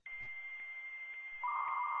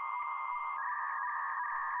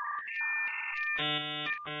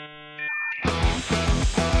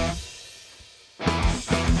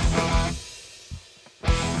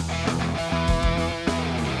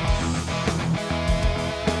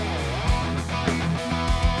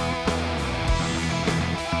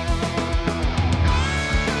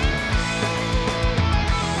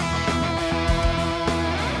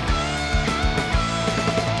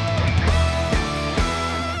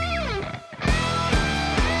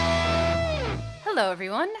Hello,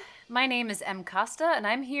 everyone. My name is M. Costa, and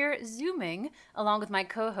I'm here Zooming along with my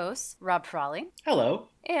co-hosts, Rob Frawley. Hello.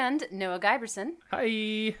 And Noah Giberson.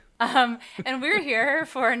 Hi. And we're here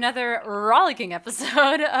for another rollicking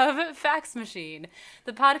episode of Fax Machine,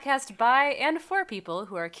 the podcast by and for people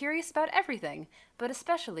who are curious about everything, but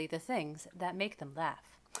especially the things that make them laugh.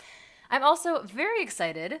 I'm also very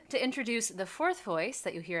excited to introduce the fourth voice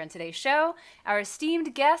that you hear on today's show, our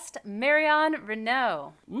esteemed guest, Marianne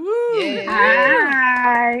Renaud. Woo! Yay.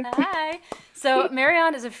 Hi. Hi. So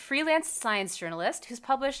Marianne is a freelance science journalist who's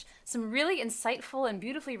published some really insightful and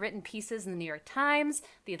beautifully written pieces in the New York Times,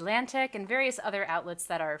 The Atlantic, and various other outlets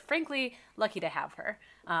that are, frankly, lucky to have her.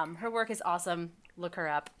 Her work is awesome. Look her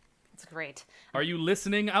up. It's great. Are you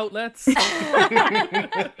listening, outlets? We're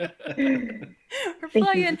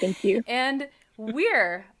playing. Thank you. And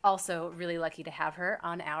we're also really lucky to have her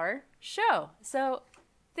on our show. So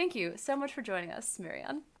thank you so much for joining us,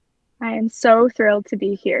 Marianne. I am so thrilled to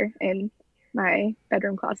be here in my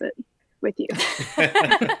bedroom closet with you.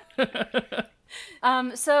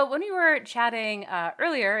 So when we were chatting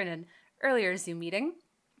earlier in an earlier Zoom meeting,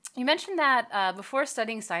 you mentioned that before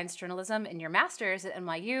studying science journalism in your master's at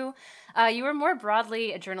NYU, you were more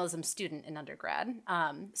broadly a journalism student in undergrad.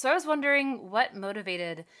 So I was wondering what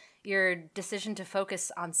motivated your decision to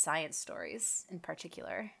focus on science stories in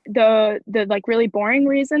particular. The like really boring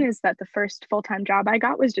reason is that the first full-time job I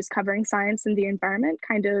got was just covering science and the environment,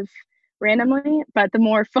 kind of randomly. But the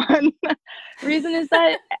more fun reason is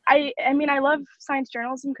that I mean I love science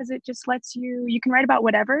journalism because it just lets you can write about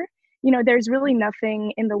whatever. You know, there's really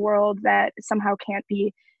nothing in the world that somehow can't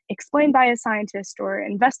be explained by a scientist or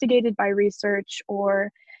investigated by research,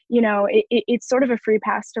 or, you know, it's sort of a free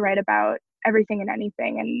pass to write about everything and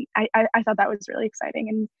anything. And I thought that was really exciting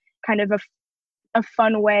and kind of a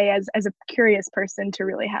fun way as a curious person to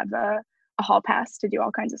really have a hall pass to do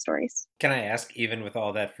all kinds of stories. Can I ask, even with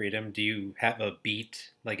all that freedom, do you have a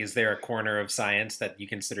beat? Like, is there a corner of science that you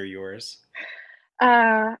consider yours?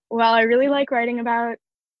 Well, I really like writing about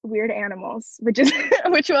weird animals, which will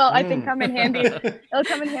I think come in handy. It'll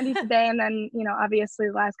come in handy today, and then, you know, obviously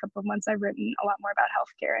the last couple of months I've written a lot more about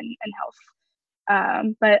healthcare and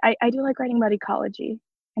health. But I do like writing about ecology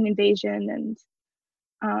and invasion,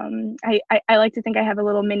 and I like to think I have a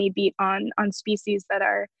little mini beat on species that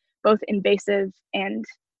are both invasive and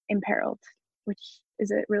imperiled, which is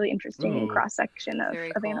a really interesting cross section of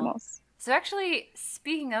Cool. animals. So actually,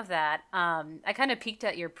 speaking of that, I kind of peeked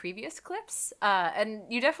at your previous clips, and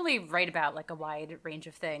you definitely write about like a wide range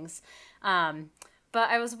of things. But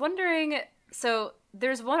I was wondering, so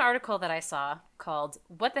there's one article that I saw called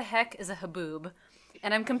 "What the Heck is a Haboob?"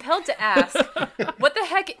 And I'm compelled to ask, what the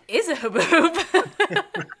heck is a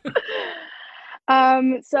haboob?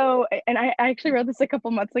 So, and I actually wrote this a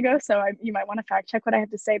couple months ago, so you might want to fact check what I have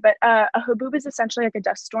to say, but a haboob is essentially like a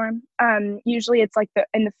dust storm. Usually it's like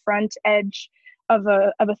in the front edge of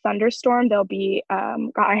a thunderstorm, there'll be,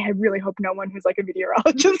 I really hope no one who's like a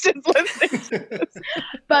meteorologist is listening to this,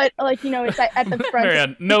 but like, you know, it's at the front.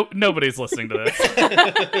 Marianne, nobody's listening to this.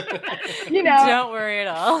 You know, Don't worry at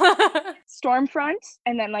all. storm front,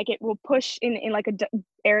 and then like it will push in like a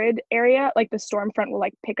arid area, like the storm front will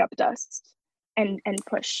like pick up dust and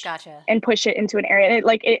push Gotcha. and push it into an area.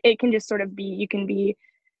 It can just sort of be, you can be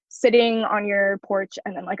sitting on your porch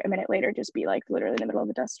and then like a minute later just be like literally in the middle of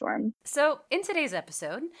a dust storm. So in today's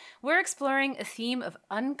episode, we're exploring a theme of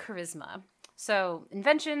uncharisma. So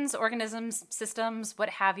inventions, organisms, systems, what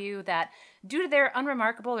have you, that due to their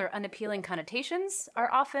unremarkable or unappealing connotations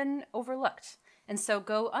are often overlooked, and so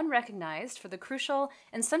go unrecognized for the crucial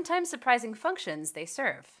and sometimes surprising functions they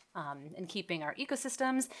serve in keeping our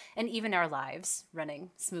ecosystems and even our lives running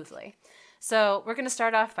smoothly. So we're going to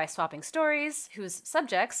start off by swapping stories, whose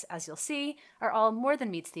subjects, as you'll see, are all more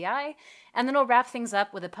than meets the eye, and then we'll wrap things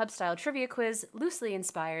up with a pub-style trivia quiz loosely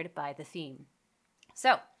inspired by the theme.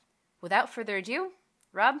 So, without further ado,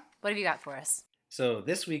 Rob, what have you got for us? So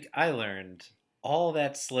this week I learned all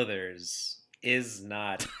that slithers is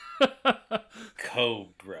not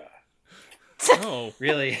cobra. Oh.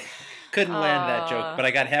 Really couldn't land that joke, but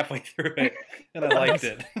I got halfway through it and I liked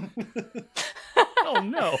it. Oh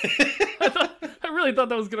no. I really thought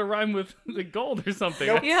that was going to rhyme with the gold or something.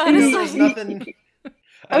 Nope. Yeah, You know, honestly. there's nothing.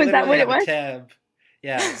 Oh, is that what literally it have a was? tab.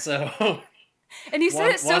 Yeah, so And you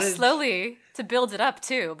said it so wanted- slowly to build it up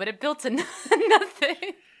too, but it built to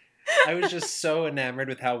nothing. I was just so enamored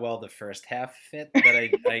with how well the first half fit that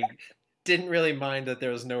I didn't really mind that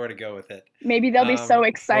there was nowhere to go with it. Maybe they'll be so well-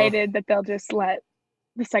 excited that they'll just let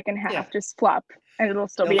the second half Yeah. just flop, and it'll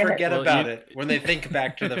still They'll be a hit. forget Well, about you- it when they think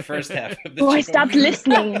back to the first half of the Oh, I show. stopped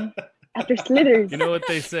listening after Slithers. You know what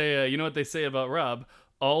they say? You know what they say about Rob?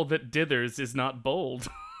 All that dithers is not bold.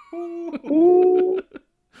 Ooh.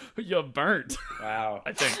 You're burnt. Wow.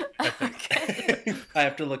 I think. Okay. I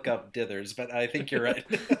have to look up dithers, but I think you're right.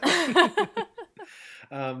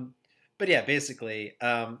 But yeah, basically,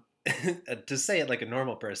 to say it like a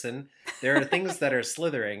normal person, there are things that are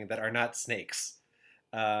slithering that are not snakes.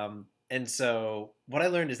 And so what I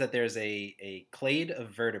learned is that there's a clade of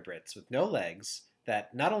vertebrates with no legs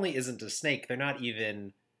that not only isn't a snake, they're not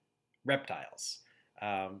even reptiles.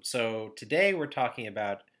 So today we're talking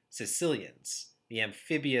about Sicilians, the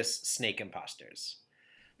amphibious snake imposters.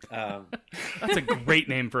 That's a great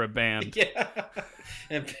name for a band. Yeah,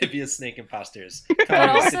 amphibious snake imposters. But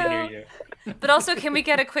Coming to sit also- near you. But also, can we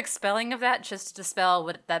get a quick spelling of that just to spell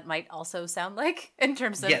what that might also sound like in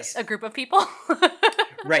terms of Yes. a group of people?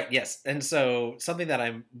 Right, yes. And so something that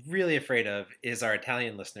I'm really afraid of is our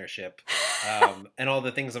Italian listenership and all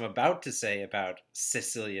the things I'm about to say about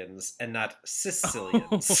Sicilians and not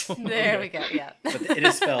Sicilians. There we go. Yeah. But it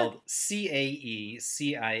is spelled Caecilian,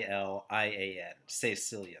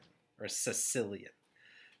 Sicilian, or Sicilian,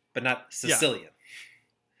 but not Sicilian.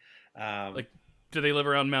 Like, do they live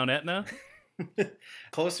around Mount Etna?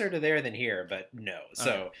 Closer to there than here, but no.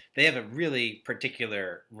 So Okay. they have a really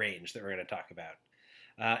particular range that we're going to talk about.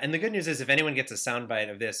 And the good news is, if anyone gets a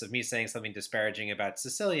soundbite of this, of me saying something disparaging about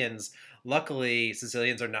Sicilians, luckily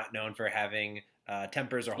Sicilians are not known for having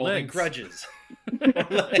tempers or holding Legs. grudges. Or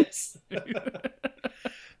legs.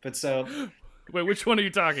 But so Wait, which one are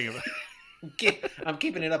you talking about? I'm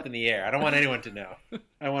keeping it up in the air. I don't want anyone to know.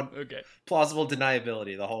 I want Okay. plausible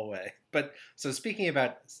deniability the whole way. But so speaking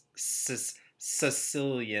about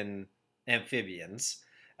Sicilian amphibians,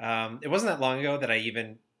 it wasn't that long ago that I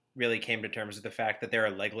even really came to terms with the fact that there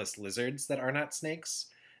are legless lizards that are not snakes.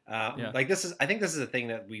 Yeah. Like I think this is a thing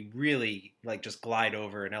that we really like just glide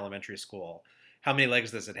over in elementary school. How many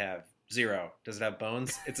legs does it have? 0. Does it have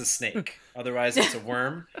bones? It's a snake. Otherwise, it's a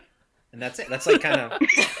worm, and that's it. That's like kind of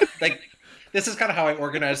like this is kind of how I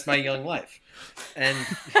organized my young life. And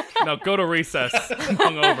Now go to recess. I'm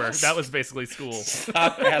hungover. That was basically school.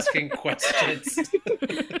 stop asking questions.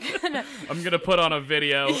 I'm gonna put on a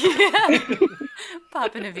video.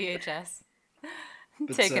 Pop in a VHS.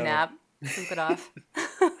 But Take a so- nap. Sleep it off.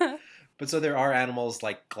 But so there are animals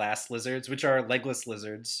like glass lizards, which are legless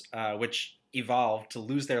lizards, which evolved to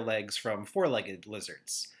lose their legs from four-legged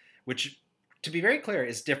lizards, which, to be very clear,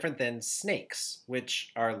 is different than snakes,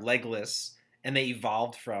 which are legless, and they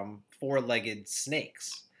evolved from four-legged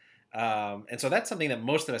snakes. And so that's something that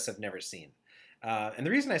most of us have never seen. And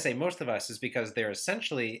the reason I say most of us is because they're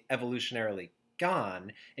essentially evolutionarily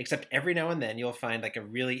gone, except every now and then you'll find like a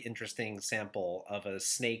really interesting sample of a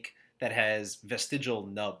snake that has vestigial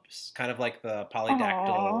nubs, kind of like the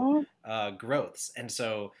polydactyl growths. And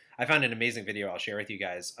so I found an amazing video I'll share with you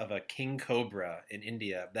guys of a king cobra in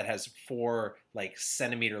India that has 4 like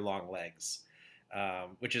centimeter long legs,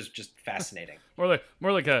 which is just fascinating. More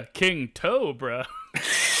like a king toe, bruh.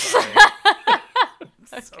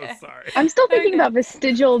 So Okay. sorry. I'm still thinking Okay. about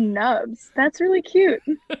vestigial nubs. That's really cute.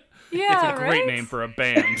 Yeah, It's a great right? name for a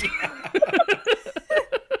band.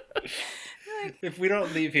 If we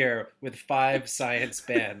don't leave here with 5 science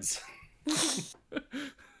bands,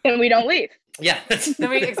 And we don't leave. yeah, that's,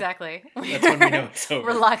 Then exactly. that's when we know it's over.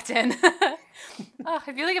 We're locked in. Oh,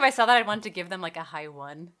 I feel like if I saw that, I'd want to give them like a high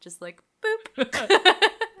 1. Just like, boop.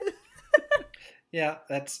 Yeah,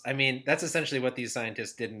 that's essentially what these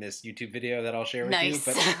scientists did in this YouTube video that I'll share with Nice.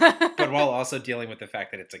 you, but while also dealing with the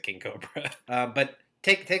fact that it's a king cobra. But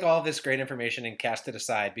take all of this great information and cast it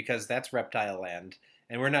aside, because that's reptile land,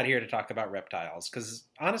 and we're not here to talk about reptiles, because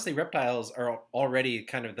honestly, reptiles are already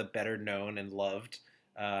kind of the better known and loved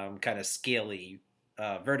kind of scaly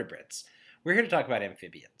vertebrates. We're here to talk about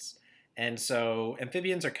amphibians. And so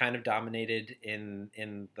amphibians are kind of dominated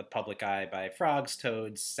in the public eye by frogs,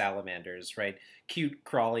 toads, salamanders, right? Cute,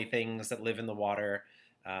 crawly things that live in the water,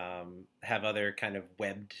 have other kind of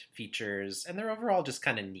webbed features, and they're overall just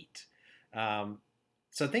kind of neat.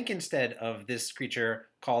 So think instead of this creature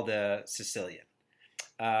called a Sicilian.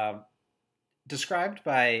 Described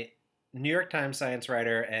by New York Times science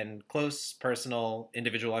writer and close personal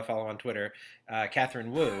individual I follow on Twitter,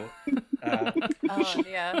 Catherine Wu. Oh,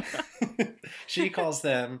 yeah. She calls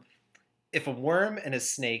them if a worm and a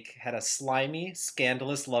snake had a slimy,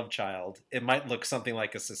 scandalous love child, it might look something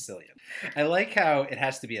like a Sicilian. I like how it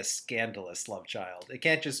has to be a scandalous love child. It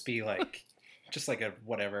can't just be like, just like a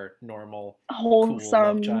whatever normal, cool love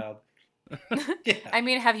Wholesome. child. Yeah. I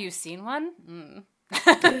mean, have you seen one? Mm.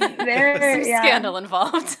 There, Some yeah. scandal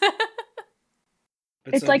involved.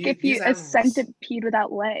 But It's so like these- if you these a animals- centipede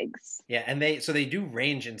without legs. Yeah, and they do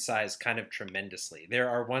range in size kind of tremendously. There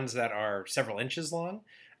are ones that are several inches long.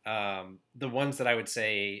 The ones that I would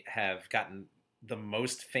say have gotten the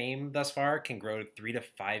most fame thus far can grow 3 to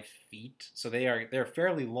 5 feet. So they're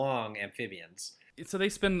fairly long amphibians. So they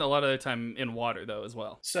spend a lot of their time in water, though, as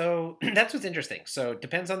well. So that's what's interesting. So it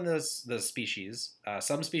depends on the species.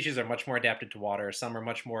 Some species are much more adapted to water. Some are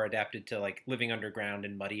much more adapted to like living underground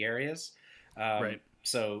in muddy areas. Right.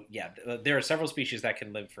 So yeah, there are several species that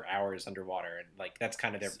can live for hours underwater, and like that's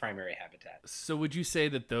kind of their primary habitat. So would you say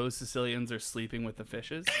that those Sicilians are sleeping with the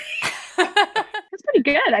fishes? That's pretty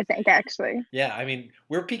good, I think, actually. Yeah, I mean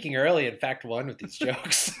we're peaking early in Fact 1 with these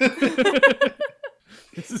jokes.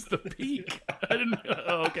 This is the peak. I didn't.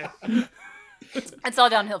 Oh, okay. It's all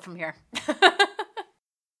downhill from here.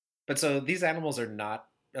 But so these animals are not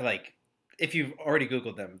like, if you've already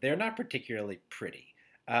Googled them, they're not particularly pretty.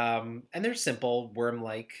 And they're simple,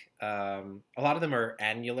 worm-like. A lot of them are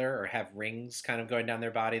annular or have rings kind of going down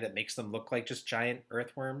their body that makes them look like just giant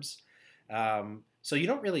earthworms. So you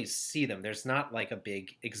don't really see them. There's not like a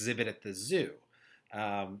big exhibit at the zoo.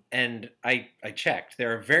 And I checked.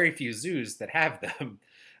 There are very few zoos that have them.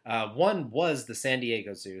 One was the San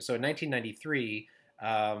Diego Zoo. So in 1993,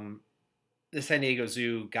 the San Diego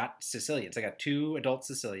Zoo got Sicilians. They got 2 adult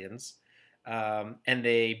Sicilians. And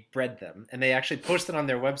they bred them, and they actually posted on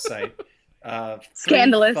their website. 3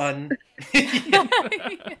 Scandalous. Fun,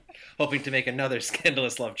 hoping to make another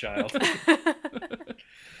scandalous love child.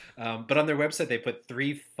 But on their website, they put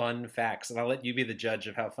 3 fun facts, and I'll let you be the judge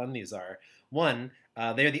of how fun these are. One,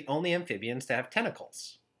 they're the only amphibians to have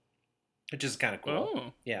tentacles, which is kind of cool.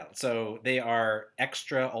 Oh. Yeah, so they are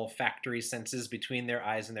extra olfactory senses between their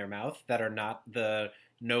eyes and their mouth that are not the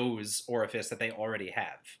nose orifice that they already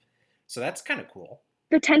have. So that's kind of cool.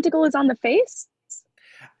 The tentacle is on the face?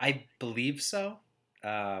 I believe so.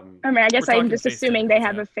 I mean, I guess We're I'm talking just face assuming they tentacles,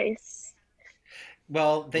 have yeah. a face.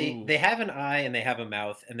 Well, Ooh. they have an eye and they have a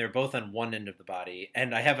mouth, and they're both on one end of the body.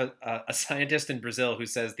 And I have a scientist in Brazil who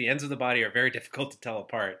says the ends of the body are very difficult to tell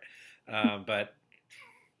apart. But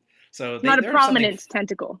so Not a they're prominent something-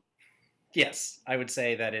 tentacle. Yes, I would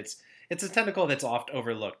say that it's a tentacle that's oft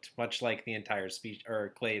overlooked, much like the entire species or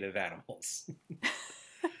clade of animals.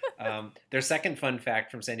 Their second fun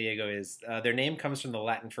fact from San Diego is their name comes from the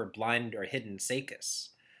Latin for blind or hidden sacus,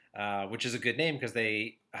 which is a good name because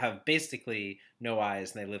they have basically no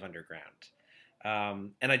eyes and they live underground.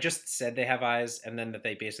 And I just said they have eyes, and then that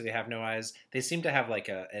they basically have no eyes. They seem to have like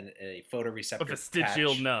a photoreceptor A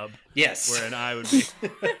vestigial patch. nub, Yes, where an eye would be.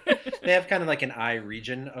 they have kind of like an eye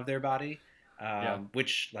region of their body, Yeah.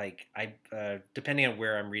 which like depending on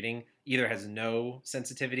where I'm reading, either has no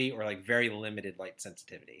sensitivity or like very limited light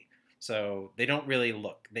sensitivity. So they don't really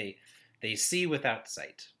look. They see without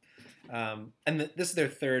sight. This is their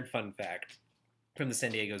third fun fact from the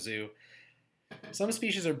San Diego Zoo. Some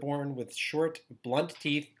species are born with short, blunt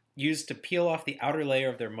teeth used to peel off the outer layer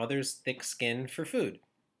of their mother's thick skin for food.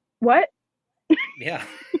 What? Yeah.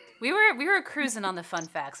 We were cruising on the fun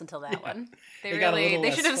facts until that one. They got a little They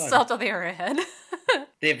less should have fun. stopped while they were ahead.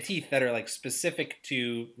 They have teeth that are like specific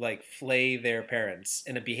to like flay their parents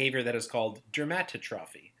in a behavior that is called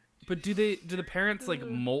dermatotrophy. But do the parents like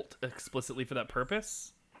molt explicitly for that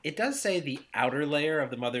purpose? It does say the outer layer of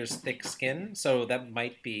the mother's thick skin, so that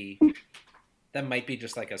might be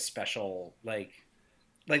just like a special like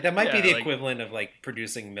that might be Yeah, the like- equivalent of like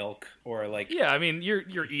producing milk or like Yeah, I mean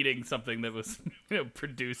you're eating something that was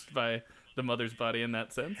produced by the mother's body in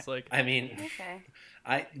that sense. Like I mean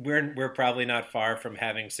Okay. we're probably not far from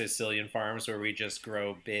having Sicilian farms where we just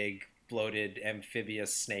grow big bloated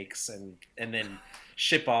amphibious snakes and then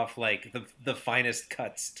ship off like the finest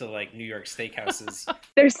cuts to like New York steakhouses.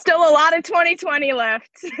 There's still a lot of 2020 left.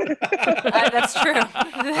 That's true.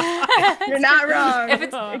 You're not wrong. If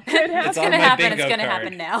it's, It if could it's It's on gonna my happen, it's bingo gonna card.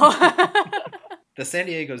 happen now. The San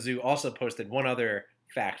Diego Zoo also posted one other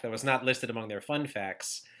fact that was not listed among their fun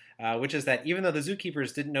facts, which is that even though the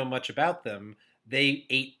zookeepers didn't know much about them, they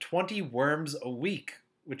ate 20 worms a week,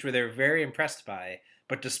 which they were very impressed by.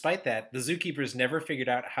 But despite that, the zookeepers never figured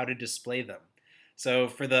out how to display them. So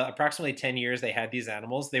for the approximately 10 years they had these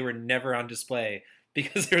animals, they were never on display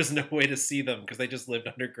because there was no way to see them because they just lived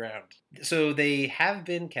underground. So they have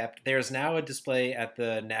been kept. There's now a display at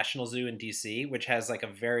the National Zoo in DC, which has like a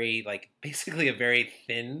very, like basically a very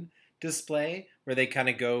thin display where they kind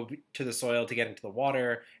of go to the soil to get into the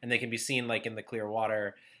water, and they can be seen like in the clear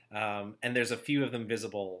water. And there's a few of them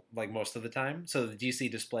visible like most of the time. So the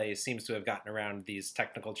DC display seems to have gotten around these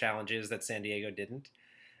technical challenges that San Diego didn't.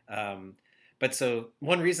 But so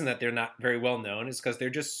one reason that they're not very well known is because they're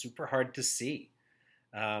just super hard to see.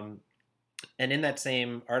 And in that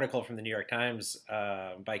same article from the New York Times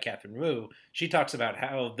by Catherine Wu, she talks about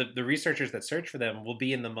how the researchers that search for them will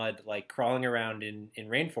be in the mud, like crawling around in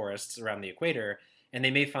rainforests around the equator, and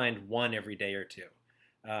they may find one every day or two.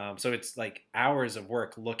 So it's like hours of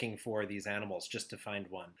work looking for these animals just to find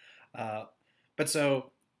one. But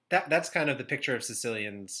so that's kind of the picture of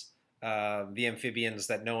Caecilians, the amphibians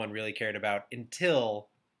that no one really cared about until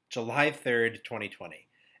July 3rd, 2020.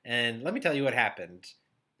 And let me tell you what happened.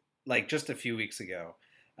 Like just a few weeks ago,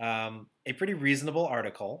 a pretty reasonable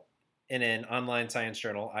article in an online science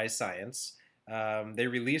journal, iScience, they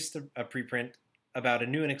released a preprint about a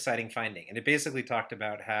new and exciting finding. And it basically talked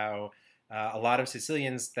about how a lot of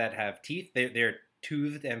Caecilians that have teeth, they're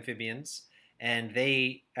toothed amphibians, and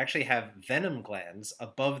they actually have venom glands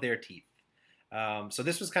above their teeth. So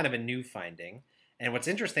this was kind of a new finding. And what's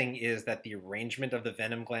interesting is that the arrangement of the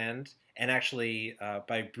venom gland, and actually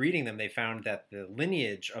by breeding them, they found that the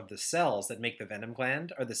lineage of the cells that make the venom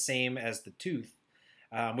gland are the same as the tooth,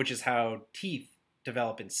 which is how teeth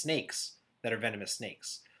develop in snakes that are venomous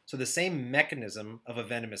snakes. So the same mechanism of a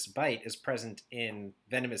venomous bite is present in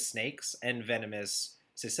venomous snakes and venomous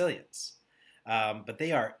Caecilians. But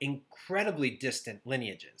they are incredibly distant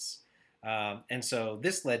lineages. And so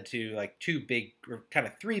this led to like three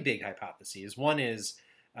big hypotheses. One is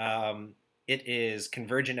it is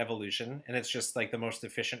convergent evolution, and it's just like the most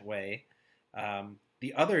efficient way.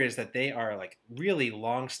 The other is that they are like really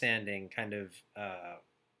long-standing kind of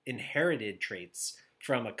inherited traits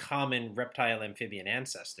from a common reptile amphibian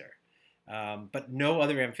ancestor. But no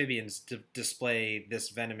other amphibians display this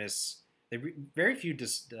venomous. Very few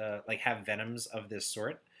have venoms of this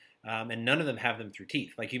sort. And none of them have them through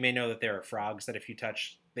teeth. Like you may know that there are frogs that if you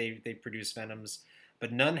touch, they produce venoms,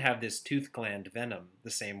 but none have this tooth gland venom the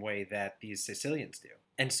same way that these Caecilians do.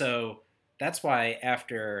 And so that's why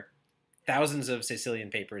after thousands of Caecilian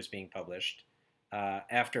papers being published,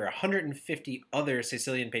 after 150 other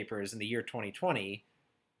Caecilian papers in the year 2020,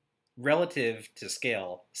 relative to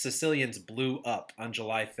scale, Caecilians blew up on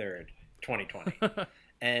July 3rd, 2020.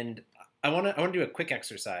 And I want to do a quick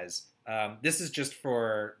exercise. This is just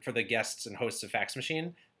for the guests and hosts of Fax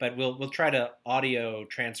Machine, but we'll try to audio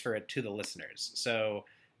transfer it to the listeners. So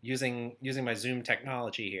using my Zoom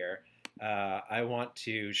technology here, I want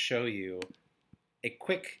to show you a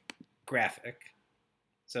quick graphic.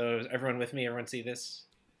 So is everyone with me? Everyone see this?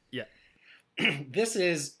 Yeah. This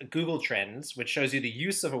is Google Trends, which shows you the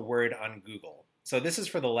use of a word on Google. So this is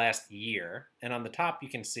for the last year, and on the top you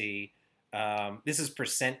can see this is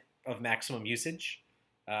percent of maximum usage.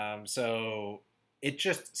 So it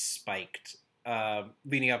just spiked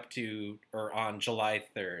leading up to or on July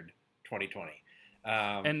 3rd, 2020.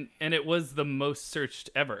 And it was the most searched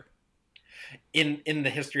ever. In the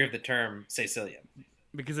history of the term Caecilian.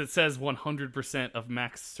 Because it says 100% of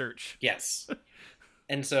max search. Yes.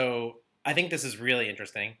 And so I think this is really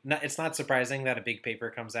interesting. It's not surprising that a big paper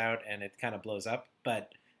comes out and it kind of blows up,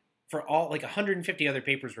 but for all, like 150 other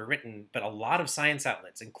papers were written, but a lot of science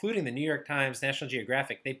outlets, including the New York Times, National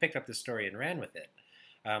Geographic, they picked up this story and ran with it.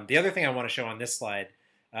 The other thing I want to show on this slide,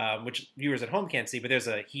 which viewers at home can't see, but there's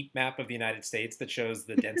a heat map of the United States that shows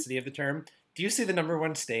the density of the term. Do you see the number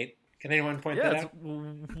one state? Can anyone point that out?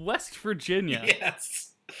 It's West Virginia.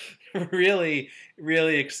 Yes. Really,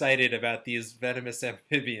 really excited about these venomous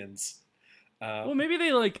amphibians. Well, maybe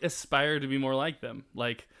they aspire to be more like them,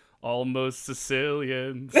 like almost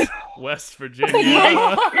Sicilians, West Virginia.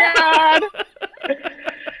 Oh my God.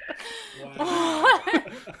 Wow.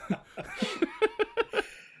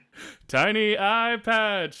 Tiny eye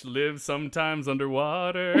patch lives sometimes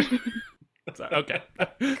underwater. Sorry, okay.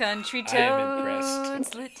 Country I am toads,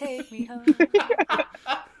 take me home.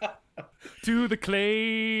 To the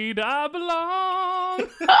clade I belong.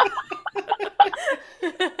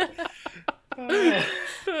 Nice.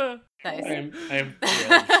 I am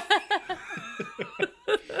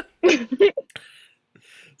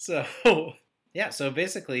thrilled. So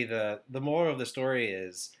basically the moral of the story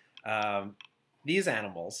is these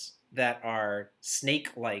animals that are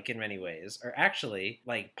snake-like in many ways are actually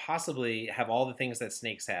possibly have all the things that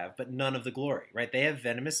snakes have, but none of the glory, right? They have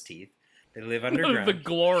venomous teeth. They live underground. None of the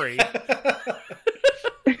glory.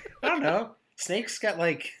 I don't know. Snakes got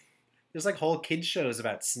there's whole kids shows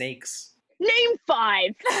about snakes. Name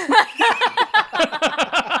 5.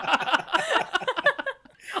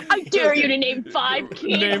 I dare you to name 5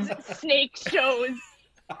 kids snake shows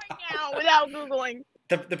right now without Googling.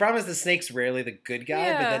 The problem is the snake's rarely the good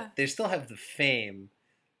guy, but Yeah. that they still have the fame.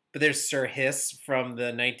 But there's Sir Hiss from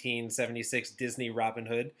the 1976 Disney Robin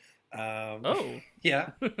Hood. Oh, Yeah.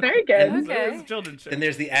 Very good. Okay. There's a children's show. Then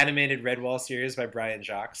there's the animated Redwall series by Brian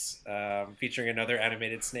Jacques, featuring another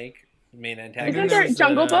animated snake, main And Isn't then antagonist. there there's,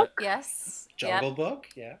 Jungle Book? Yes. Jungle Book,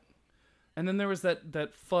 yeah. And then there was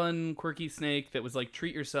that fun, quirky snake that was like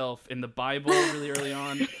treat yourself in the Bible really early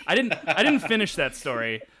on. I didn't finish that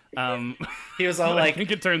story. He was all but I like,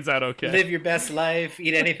 think it turns out okay. live your best life,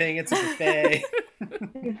 eat anything, it's a buffet.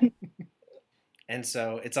 And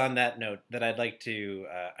so it's on that note that I'd like to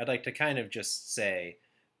kind of just say,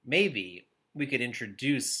 maybe we could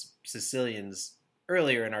introduce Sicilians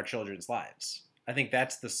earlier in our children's lives. I think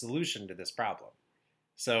that's the solution to this problem.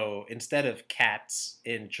 So instead of cats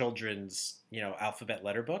in children's, alphabet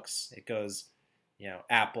letter books, it goes,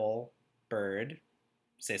 apple, bird,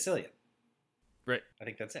 Sicilian. Right. I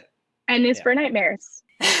think that's it. N is Yeah. for nightmares,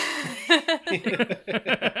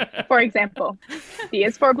 for example. B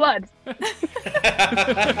is for blood.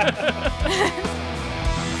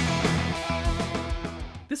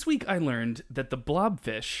 This week I learned that the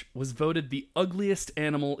blobfish was voted the ugliest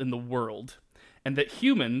animal in the world, and that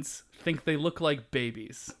humans think they look like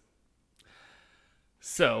babies.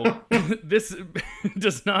 So, this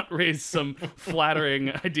does not raise some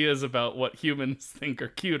flattering ideas about what humans think are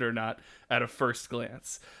cute or not at a first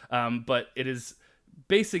glance. But it is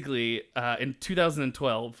basically, in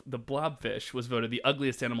 2012, the blobfish was voted the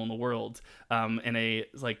ugliest animal in the world in a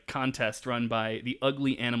contest run by the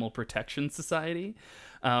Ugly Animal Protection Society.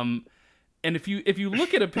 And if you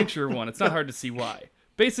look at a picture of one, it's not hard to see why.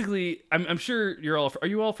 Basically, I'm sure are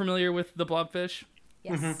you all familiar with the blobfish?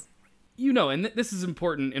 Yes. Mm-hmm. And this is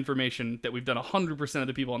important information that we've done 100% of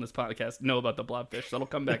the people on this podcast know about the blobfish. That'll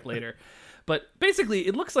come back later. But basically,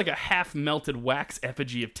 it looks like a half-melted wax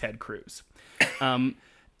effigy of Ted Cruz. And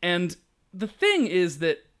the thing is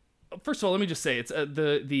that, first of all, let me just say, it's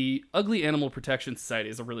the Ugly Animal Protection Society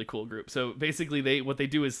is a really cool group. So basically, what they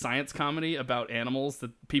do is science comedy about animals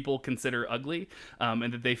that people consider ugly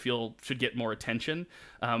and that they feel should get more attention.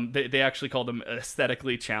 They actually call them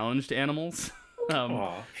aesthetically challenged animals.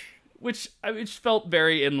 Aw. Which felt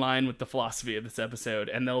very in line with the philosophy of this episode.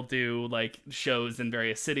 And they'll do shows in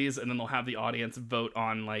various cities, and then they'll have the audience vote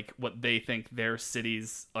on what they think their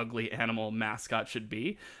city's ugly animal mascot should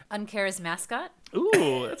be. Uncare's mascot.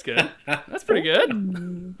 Ooh, that's good. That's pretty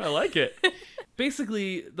good. I like it.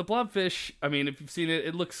 Basically, the blobfish, if you've seen it,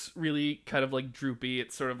 it looks really kind of droopy.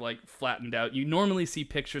 It's sort of flattened out. You normally see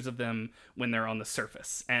pictures of them when they're on the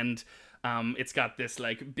surface. And it's got this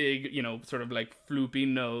big, sort of floopy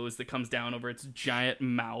nose that comes down over its giant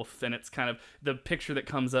mouth, and it's kind of the picture that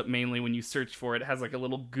comes up mainly when you search for it. It has a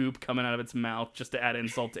little goop coming out of its mouth just to add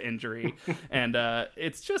insult to injury, and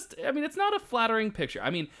it's just, it's not a flattering picture.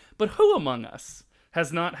 But who among us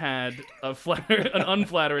has not had an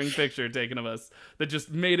unflattering picture taken of us that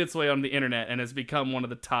just made its way on the internet and has become one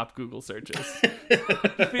of the top Google searches?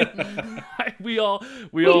 We all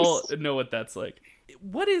know what that's like.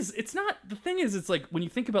 The thing is, it's when you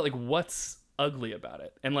think about what's ugly about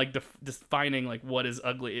it, and defining what is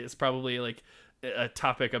ugly is probably a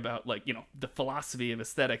topic about the philosophy of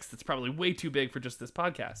aesthetics that's probably way too big for just this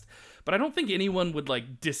podcast. But I don't think anyone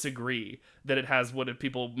would disagree that it has what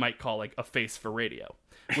people might call a face for radio,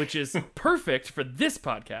 which is perfect for this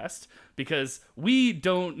podcast because we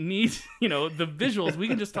don't need the visuals. We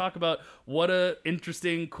can just talk about what a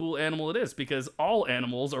interesting, cool animal it is, because all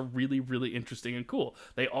animals are really, really interesting and cool.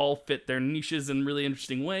 They all fit their niches in really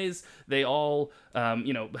interesting ways. They all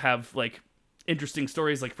have interesting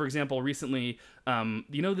stories. For example, recently,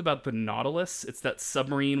 about the Nautilus? It's that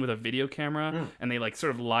submarine with a video camera, and they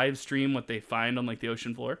sort of live stream what they find on the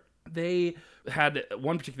ocean floor. They had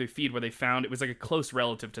one particular feed where they found it was a close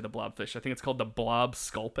relative to the blobfish. I think it's called the blob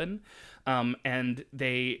sculpin, and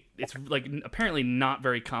it's apparently not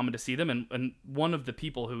very common to see them. And one of the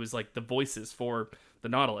people who was the voices for the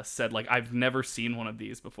Nautilus said I've never seen one of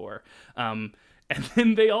these before. And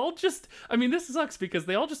then they all just, this sucks because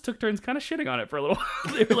they all just took turns kind of shitting on it for a little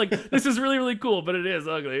while. They were this is really, really cool, but it is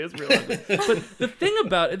ugly. It's real ugly. But the thing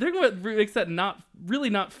about it, what makes that not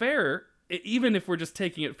fair, even if we're just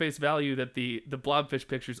taking at face value that the blobfish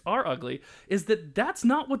pictures are ugly, is that that's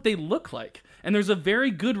not what they look like. And there's a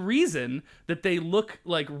very good reason that they look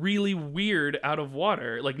really weird out of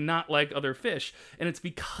water, not like other fish. And it's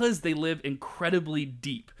because they live incredibly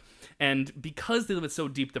deep. And because they live so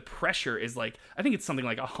deep, the pressure is like, I think it's something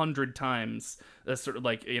like 100 times the sort of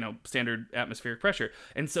like, standard atmospheric pressure.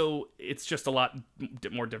 And so it's just a lot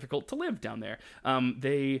more difficult to live down there.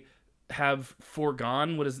 They have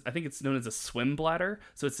foregone what is, I think it's known as a swim bladder.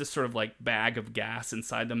 So it's this sort of like bag of gas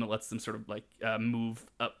inside them that lets them sort of like move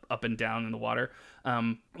up and down in the water.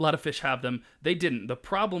 A lot of fish have them. They didn't. The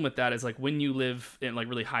problem with that is like when you live in like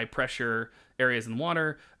really high pressure areas in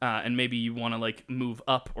water, and maybe you want to like move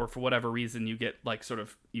up, or for whatever reason you get like sort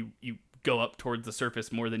of you go up towards the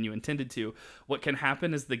surface more than you intended to, what can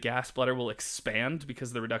happen is the gas bladder will expand because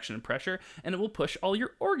of the reduction in pressure, and it will push all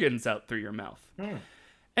your organs out through your mouth.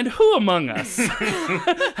 And who among us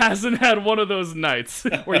hasn't had one of those nights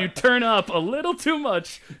where you turn up a little too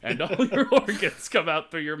much and all your organs come out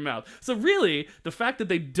through your mouth? So really, the fact that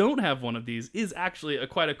they don't have one of these is actually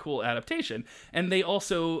quite a cool adaptation. And they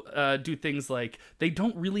also do things like they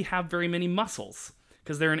don't really have very many muscles,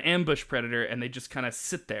 because they're an ambush predator, and they just kind of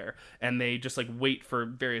sit there and they just like wait for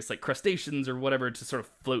various like crustaceans or whatever to sort of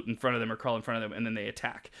float in front of them or crawl in front of them, and then they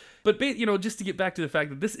attack. But just to get back to the fact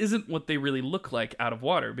that this isn't what they really look like out of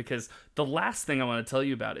water, because the last thing I want to tell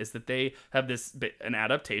you about is that they have an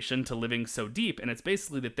adaptation to living so deep, and it's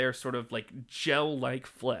basically that their sort of like gel-like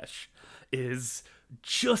flesh is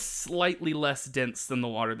just slightly less dense than the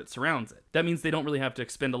water that surrounds it. That means they don't really have to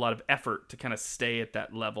expend a lot of effort to kind of stay at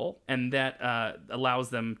that level, and that allows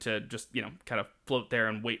them to just, kind of float there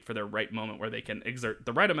and wait for their right moment where they can exert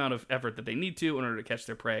the right amount of effort that they need to in order to catch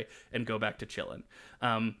their prey and go back to chilling.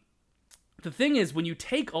 The thing is, when you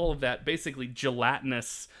take all of that basically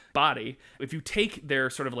gelatinous body, if you take their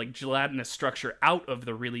sort of like gelatinous structure out of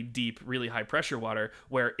the really deep, really high pressure water,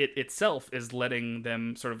 where it itself is letting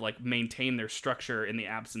them sort of like maintain their structure in the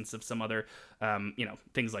absence of some other,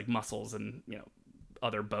 things like muscles and,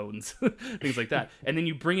 other bones, things like that. And then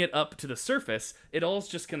you bring it up to the surface, it's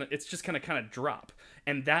just gonna kind of drop.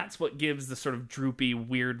 And that's what gives the sort of droopy,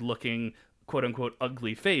 weird looking, quote-unquote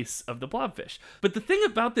ugly face of the blobfish. But the thing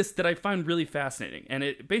about this that I find really fascinating, and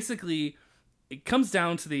it comes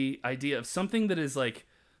down to the idea of something that is like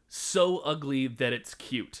so ugly that it's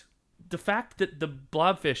cute. The fact that the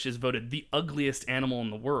blobfish is voted the ugliest animal in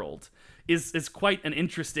the world is quite an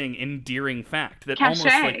interesting, endearing fact that almost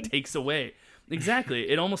like takes away. Exactly.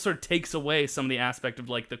 It almost sort of takes away some of the aspect of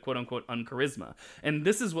like the quote-unquote uncharisma. And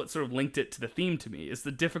this is what sort of linked it to the theme to me, is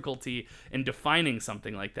the difficulty in defining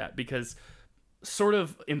something like that, because sort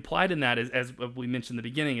of implied in that is, as we mentioned in the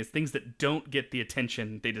beginning, is things that don't get the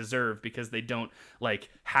attention they deserve because they don't like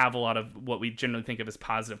have a lot of what we generally think of as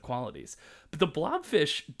positive qualities. But the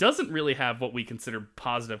blobfish doesn't really have what we consider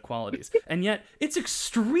positive qualities, and yet it's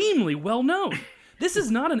extremely well known. This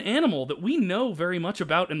is not an animal that we know very much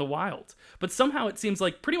about in the wild, but somehow it seems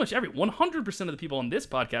like pretty much 100% of the people on this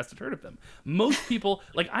podcast have heard of them. Most people,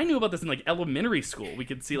 like I knew about this in like elementary school. We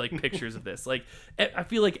could see like pictures of this. Like I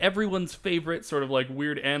feel like everyone's favorite sort of like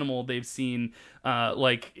weird animal they've seen,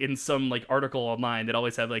 like in some like article online that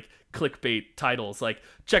always have like clickbait titles, like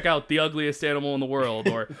check out the ugliest animal in the world,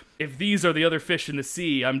 or if these are the other fish in the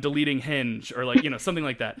sea, I'm deleting Hinge, or like, something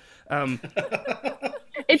like that.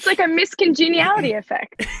 It's like a miscongeniality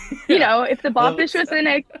effect. If the blobfish was in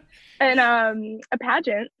a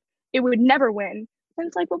pageant, it would never win. And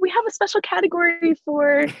it's like, well, we have a special category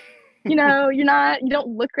for, you don't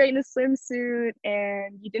look great in a swimsuit,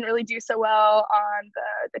 and you didn't really do so well on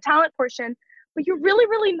the talent portion, but you're really,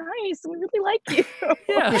 really nice. We really like you.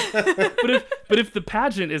 Yeah. But if the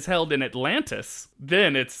pageant is held in Atlantis,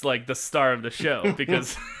 then it's like the star of the show,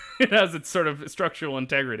 because it has its sort of structural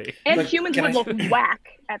integrity. And humans would look whack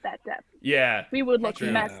at that depth. Yeah. We would look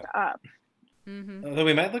messed up. Mm-hmm. Although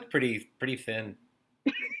we might look pretty thin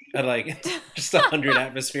at like just 100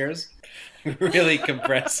 atmospheres. Really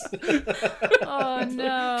compressed. Oh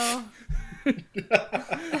no.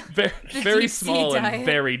 Very small and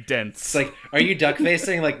very dense. It's like, are you duck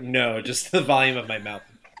facing? Like, no, just the volume of my mouth.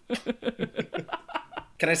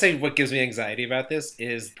 Can I say what gives me anxiety about this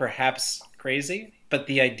is perhaps crazy, but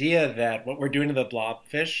the idea that what we're doing to the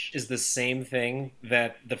blobfish is the same thing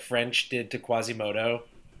that the French did to Quasimodo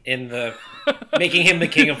in the making him the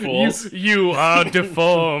king of fools. You are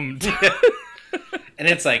deformed. And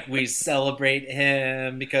it's like, we celebrate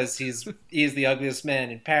him because he's the ugliest man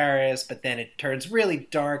in Paris, but then it turns really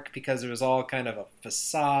dark because it was all kind of a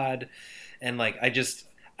facade. And like,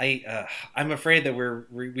 I'm afraid that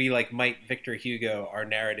we like might Victor Hugo our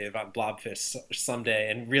narrative on blobfish someday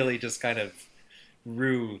and really just kind of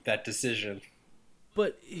rue that decision.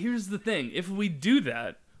 But here's the thing. If we do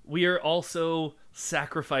that, we are also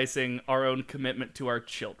sacrificing our own commitment to our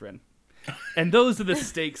children. And those are the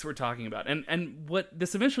stakes we're talking about. And what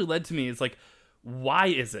this eventually led to me is like, why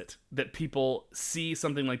is it that people see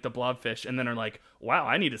something like the blobfish and then are like, wow,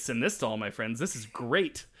 I need to send this to all my friends. This is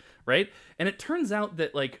great, right? And it turns out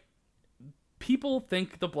that, like, people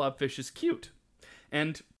think the blobfish is cute.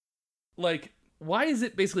 And, like, why is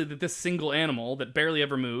it basically that this single animal that barely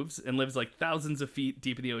ever moves and lives like thousands of feet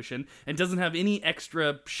deep in the ocean and doesn't have any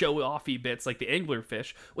extra show-offy bits like the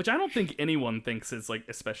anglerfish, which I don't think anyone thinks is like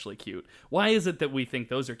especially cute. Why is it that we think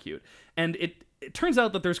those are cute? And it turns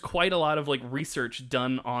out that there's quite a lot of like research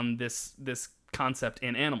done on this concept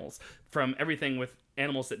in animals, from everything with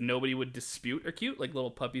animals that nobody would dispute are cute, like little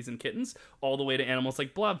puppies and kittens, all the way to animals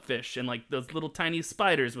like blobfish and like those little tiny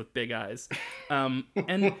spiders with big eyes.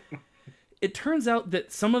 And it turns out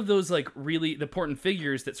that some of those like really important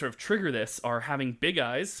figures that sort of trigger this are having big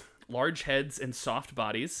eyes, large heads, and soft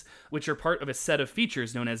bodies, which are part of a set of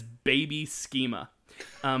features known as baby schema.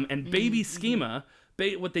 And baby schema,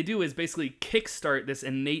 what they do is basically kickstart this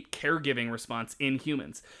innate caregiving response in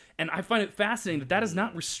humans. And I find it fascinating that that is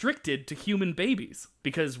not restricted to human babies,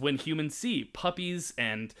 because when humans see puppies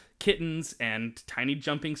and kittens and tiny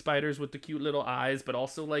jumping spiders with the cute little eyes, but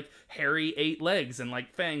also like hairy 8 legs and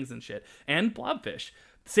like fangs and shit, and blobfish,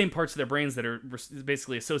 the same parts of their brains that are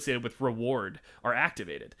basically associated with reward are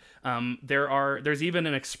activated. There's even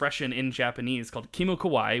an expression in Japanese called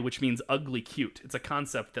kimokawaii, which means ugly cute. It's a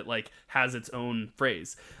concept that like has its own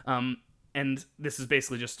phrase. And this is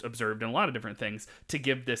basically just observed in a lot of different things to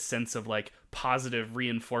give this sense of like positive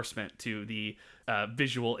reinforcement to the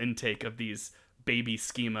visual intake of these baby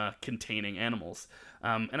schema containing animals.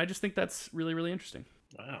 And I just think that's really, really interesting.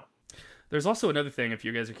 Wow. There's also another thing, if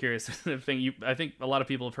you guys are curious, I think a lot of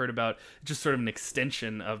people have heard about, just sort of an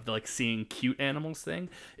extension of the like seeing cute animals thing.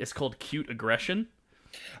 It's called cute aggression.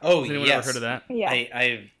 Oh, has anyone yes. ever heard of that? Yeah.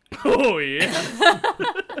 I've Oh yeah.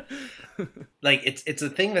 like it's a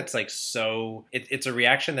thing that's like so it's a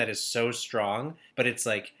reaction that is so strong, but it's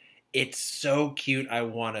like it's so cute I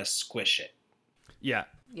want to squish it. Yeah.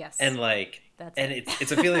 Yes. And like That's and it.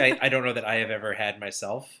 it's a feeling I don't know that I have ever had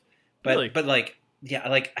myself. But Really? but like yeah,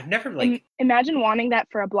 like I've never like Imagine wanting that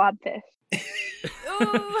for a blobfish.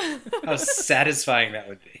 Ooh. how satisfying that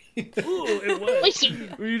would be. Ooh, it was.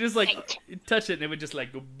 Where you just like touch it and it would just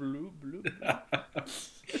like go bloop bloop.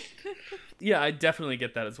 Yeah, I definitely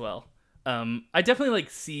get that as well. I definitely like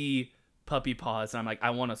see puppy paws and I'm like,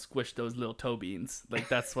 I want to squish those little toe beans. Like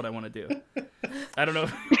that's what I want to do. I don't know.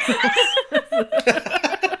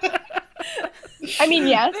 I mean,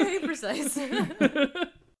 yes, Very precise.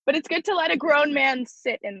 but it's good to let a grown man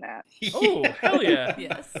sit in that. Oh, hell yeah.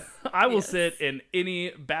 Yes. I will Yes. sit in any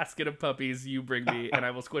basket of puppies you bring me, and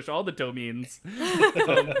I will squish all the toe beans.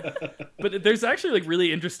 But there's actually like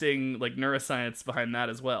really interesting like neuroscience behind that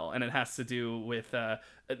as well, and it has to do with the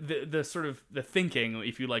sort of the thinking.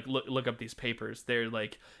 If you like look up these papers, they're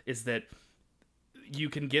like is that you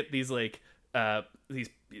can get these like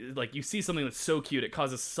you see something that's so cute, it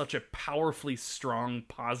causes such a powerfully strong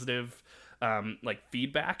positive like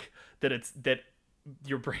feedback that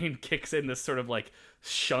your brain kicks in this sort of like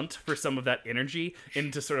shunt for some of that energy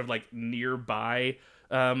into sort of like nearby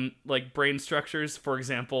like brain structures, for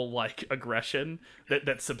example, like aggression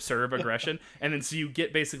that subserve aggression, and then so you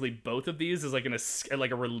get basically both of these as like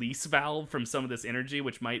a release valve from some of this energy,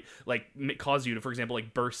 which might like cause you to, for example,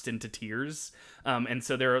 like burst into tears. And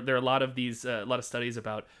so there are a lot of these a lot of studies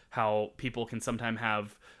about how people can sometimes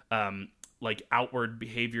have like outward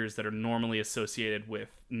behaviors that are normally associated with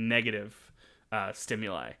negative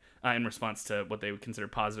stimuli in response to what they would consider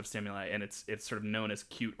positive stimuli, and it's sort of known as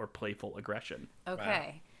cute or playful aggression.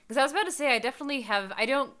 Okay. Because I was about to say, I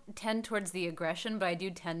don't tend towards the aggression, but I do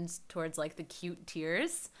tend towards like the cute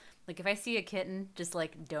tears. Like if I see a kitten just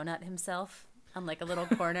like donut himself on like a little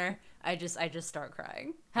corner, I just start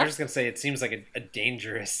crying. I'm just gonna say it seems like a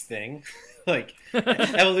dangerous thing. Like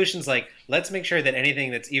evolution's like, let's make sure that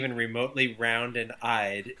anything that's even remotely round and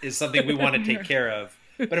eyed is something we want to take care of.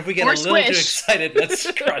 But if we get Or a little too squish. excited,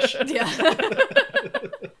 let's crush it. Yeah.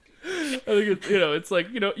 I think it's like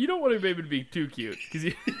you don't want a baby to be too cute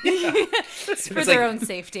because It's for It's their like- own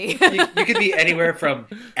safety. You could be anywhere from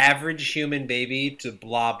average human baby to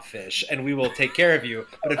blobfish, and we will take care of you.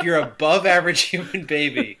 But if you're above average human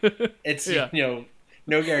baby, it's Yeah. no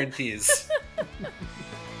guarantees.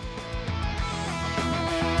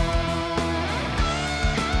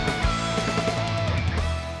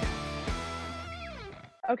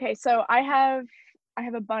 Okay, so I have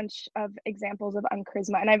a bunch of examples of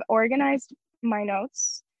uncharisma, and I've organized my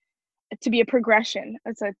notes to be a progression.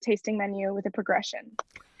 It's a tasting menu with a progression,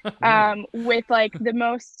 with like the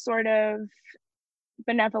most sort of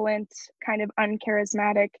benevolent, kind of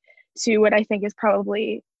uncharismatic, to what I think is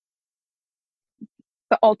probably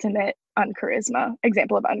the ultimate uncharisma,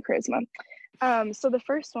 example of uncharisma. So the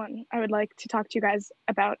first one I would like to talk to you guys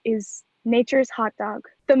about is nature's hot dog,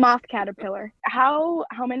 the moth caterpillar. How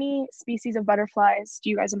many species of butterflies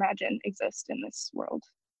do you guys imagine exist in this world?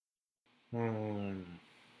 I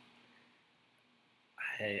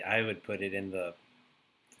would put it in the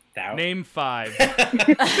Name 5.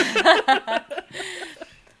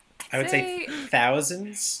 I would say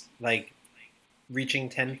thousands, like reaching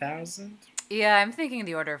 10,000. Yeah, I'm thinking in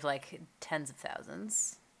the order of like tens of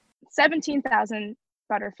thousands. 17,000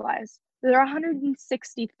 butterflies. There are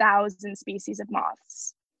 160,000 species of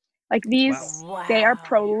moths. Like these, Wow. they are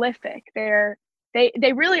prolific. They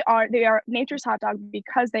really are. They are nature's hot dog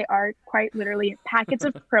because they are quite literally packets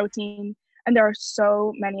of protein, and there are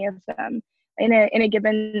so many of them in a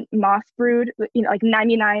given moth brood. You know, like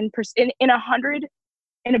 99% in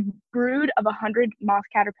a brood of 100 moth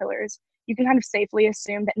caterpillars. You can kind of safely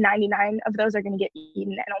assume that 99 of those are going to get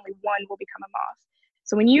eaten, and only one will become a moth.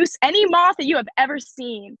 So when any moth that you have ever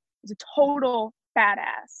seen is a total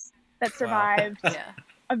badass that survived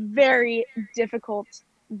a very difficult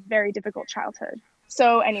childhood.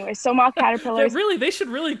 So anyway, so moth caterpillars. They should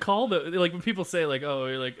really call like when people say like, oh,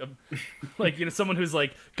 you're like, like, you know, someone who's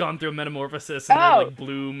like gone through a metamorphosis and they're like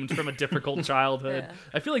bloomed from a difficult childhood. Yeah.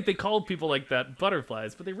 I feel like they call people like that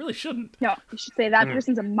butterflies, but they really shouldn't. No, you should say that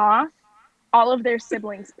person's a moth. All of their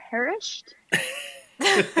siblings perished.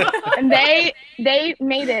 And they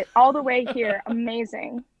made it all the way here.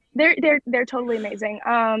 Amazing. They're totally amazing.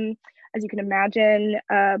 As you can imagine,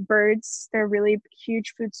 birds, they're a really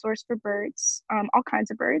huge food source for birds, all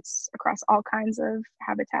kinds of birds across all kinds of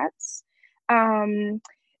habitats.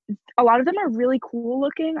 A lot of them are really cool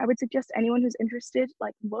looking. I would suggest anyone who's interested,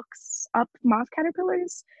 like, looks up moth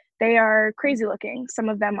caterpillars. They are crazy looking. Some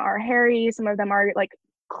of them are hairy. Some of them are like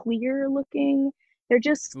clear looking. They're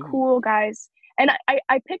just cool guys. And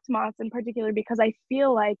I picked moths in particular because I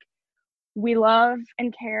feel like we love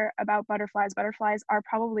and care about butterflies. Butterflies are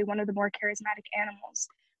probably one of the more charismatic animals,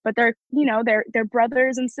 but they're, you know, their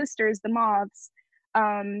brothers and sisters, the moths,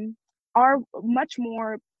 are much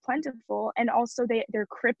more plentiful, and also they're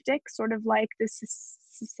cryptic, sort of like the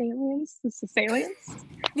Sicilians,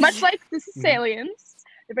 much like the Sicilians.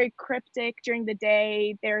 They're very cryptic during the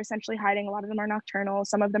day. They're essentially hiding. A lot of them are nocturnal.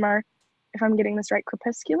 Some of them are, if I'm getting this right,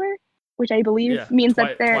 crepuscular, which I believe means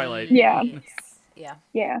that they're twilight. Yeah.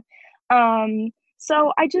 Yeah.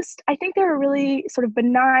 So I think they're a really sort of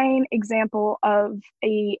benign example of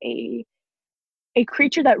a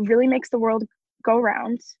creature that really makes the world go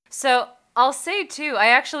round. So I'll say too, I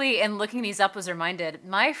actually, in looking these up, was reminded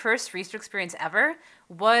my first research experience ever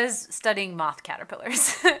was studying moth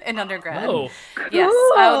caterpillars in undergrad. Oh, yes.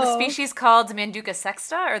 The species called Manduca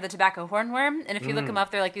sexta, or the tobacco hornworm. And if you look them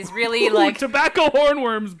up, they're like these really like tobacco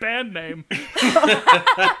hornworms band name.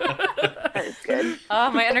 That is good.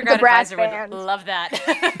 Oh, my undergrad advisor would love that.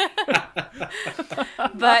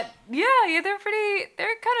 But yeah, they're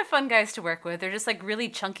kind of fun guys to work with. They're just like really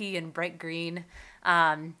chunky and bright green.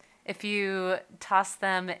 If you toss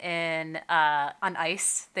them in on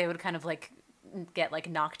ice, they would kind of like get like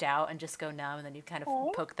knocked out and just go numb, and then you kind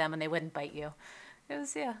of poke them and they wouldn't bite you. It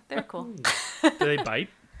was they're cool. Do they bite?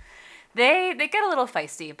 They get a little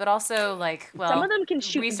feisty, but also like, well, some of them can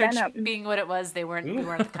shoot research venom. being what it was, we weren't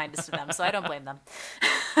the kindest to them, so I don't blame them.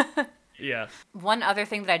 Yeah. One other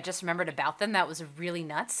thing that I just remembered about them that was really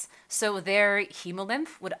nuts. So their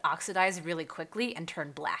hemolymph would oxidize really quickly and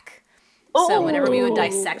turn black. So whenever we would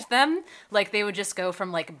dissect them, like they would just go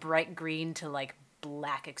from like bright green to like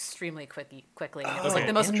black extremely quickly. And it was like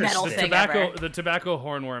the most metal thing ever. The tobacco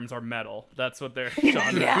hornworms are metal. That's what they're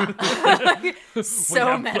genre. Yeah. So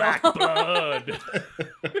we have metal. black blood.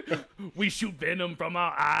 We shoot venom from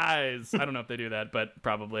our eyes. I don't know if they do that, but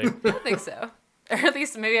probably. I don't think so. Or at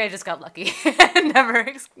least maybe I just got lucky and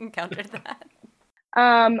never encountered that.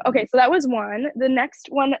 Okay, so that was one. The next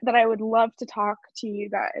one that I would love to talk to you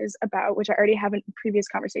guys about, which I already have in previous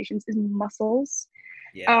conversations, is mussels.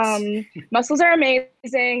 Yes. Mussels are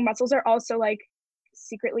amazing. Mussels are also like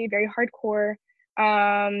secretly very hardcore.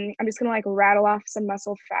 I'm just gonna like rattle off some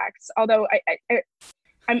mussel facts. Although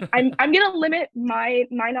I'm gonna limit my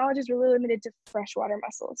knowledge is really limited to freshwater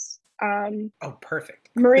mussels. Oh, perfect.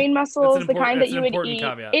 Marine mussels, the kind that you would eat.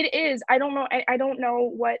 Caveat. It is. I don't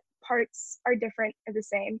know what parts are different or the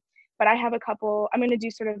same, but I have a couple. I'm going to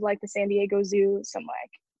do sort of like the San Diego Zoo, some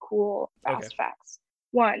like cool fast facts.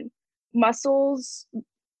 One, mussels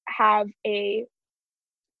have let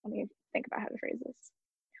me think about how to phrase this.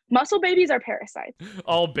 Mussel babies are parasites.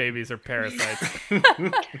 All babies are parasites.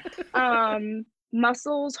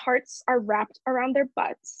 Mussels' hearts are wrapped around their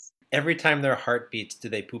butts. every time their heart beats, do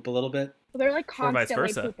they poop a little bit? Well, they're like Or vice constantly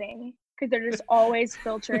versa. pooping because they're just always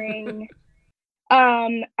filtering.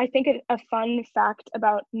 I think a fun fact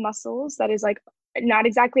about mussels that is like not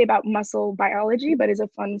exactly about mussel biology, but is a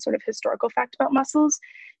fun sort of historical fact about mussels.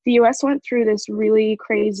 The US went through this really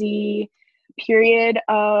crazy period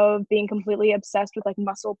of being completely obsessed with like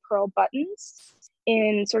mussel pearl buttons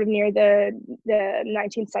in sort of near the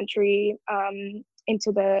 19th century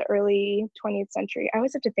into the early 20th century. I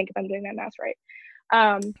always have to think if I'm doing that math right.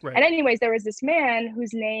 Right. And anyways, there was this man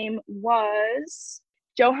whose name was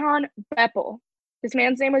Johann Beppel. This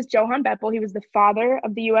man's name was Johann Beppel. He was the father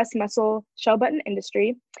of the US mussel shell button industry.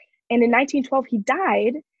 And in 1912, he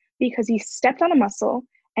died because he stepped on a mussel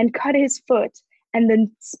and cut his foot. And the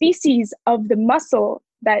species of the mussel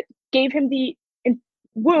that gave him the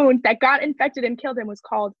wound that got infected and killed him was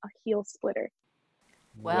called a heel splitter.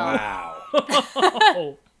 Well. Wow.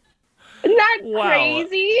 Oh, Isn't that Wow.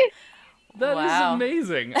 crazy? that is Wow.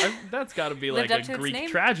 amazing. That's got to be like Lived a up to its Greek name.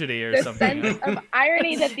 tragedy or The something. sense of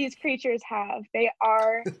irony that these creatures have, they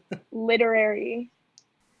are literary.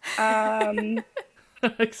 I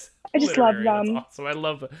I just love them. That's awesome. I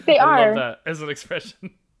love They I are. love that as an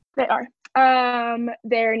expression. They are.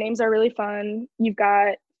 Their names are really fun. You've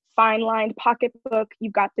got Fine Lined Pocketbook.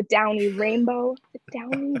 You've got the Downy Rainbow. The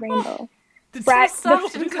Downy Rainbow. It's Brad-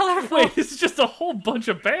 soft and colorful. Wait, this is just a whole bunch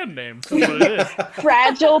of band names. Is what it is.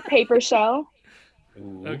 Fragile Paper Shell.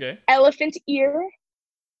 Ooh. Okay. Elephant Ear.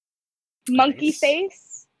 Monkey Nice.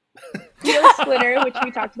 Face. Heel Splitter, which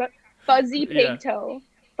we talked about. Fuzzy Yeah. Pig Toe.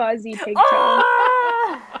 Fuzzy Pig Toe.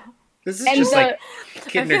 Ah! This is And just like I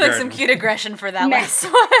feel kindergarten. like some cute aggression for that Ma- last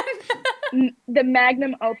one. The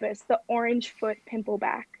magnum opus, the Orange Foot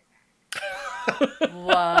Pimpleback.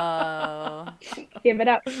 Whoa. Give it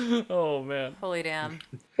up. Oh man. Holy damn.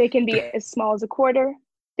 They can be as small as a quarter.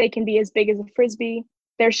 They can be as big as a frisbee.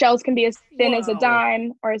 Their shells can be as thin as a Wow.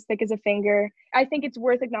 dime or as thick as a finger. I think it's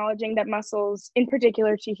worth acknowledging that mussels, in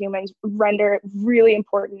particular to humans, render really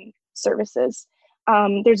important services.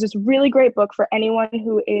 There's this really great book for anyone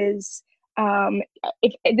who is,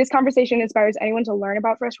 if this conversation inspires anyone to learn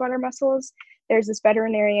about freshwater mussels, there's this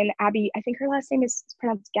veterinarian, Abby, I think her last name is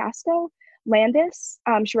pronounced Gasco Landis.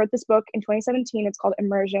 She wrote this book in 2017. It's called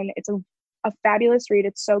Immersion. It's a fabulous read.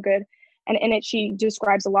 It's so good. And in it, she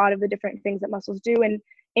describes a lot of the different things that mussels do. And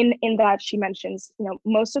in that, she mentions,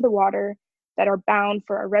 most of the water that are bound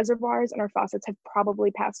for our reservoirs and our faucets have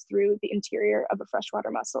probably passed through the interior of a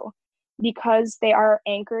freshwater mussel, because they are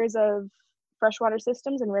anchors of freshwater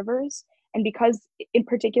systems and rivers. And because, in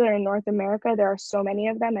particular, in North America, there are so many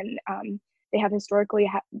of them, and they have historically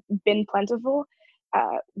been plentiful.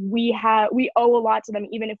 We owe a lot to them,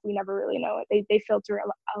 even if we never really know it. They filter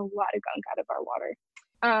a lot of gunk out of our water.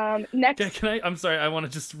 Next, Can I? I'm sorry. I want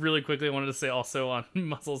to just really quickly. I wanted to say also on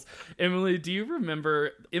mussels. Emily, do you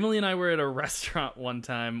remember? Emily and I were at a restaurant one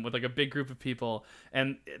time with like a big group of people,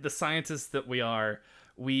 and the scientists that we are,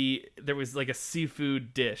 there was like a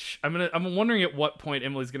seafood dish. I'm wondering at what point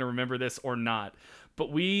Emily's gonna remember this or not.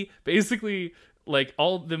 But we basically, like,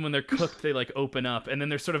 all of them when they're cooked, they like open up, and then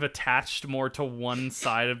they're sort of attached more to one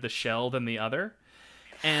side of the shell than the other.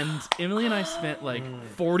 And Emily and I spent like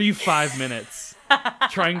 45 minutes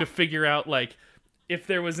trying to figure out like if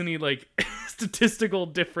there was any like statistical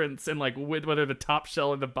difference in like whether the top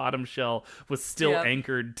shell and the bottom shell was still Yep.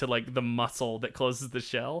 anchored to like the muscle that closes the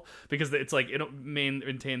shell, because it's like it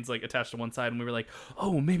maintains like attached to one side, and we were like,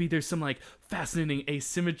 oh, maybe there's some like fascinating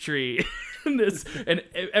asymmetry in this, and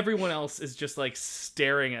everyone else is just like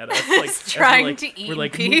staring at us like as Trying to eat we're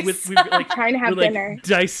like in peace. we're like Trying to have we're like dinner.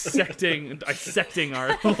 dissecting our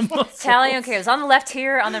little muscles. Tally, okay, it was on the left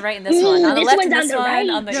here, on the right in this one, on the this left one's in on this the one, right.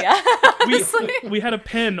 on the we had a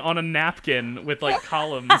pen on a napkin with like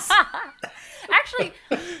columns, Actually,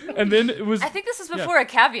 and then it was I think this was before a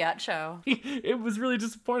caveat show. it was really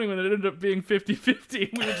disappointing when it ended up being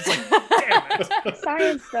 50-50. We were just like, damn it.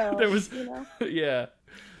 science, though. There was- you know, Yeah,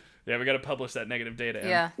 we got to publish that negative data. Em.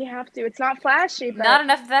 Yeah. you have to. It's not flashy, but Not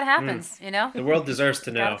enough of that happens, you know? The world deserves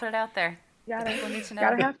to Gotta know. put it out there. gotta, People need to know.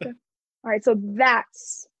 gotta have to. All right, so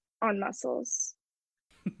that's on mussels,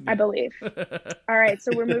 I believe. All right,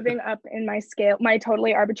 so we're moving up in my scale, my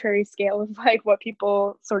totally arbitrary scale of like what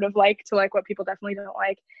people sort of like to like what people definitely don't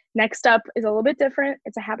like. Next up is a little bit different.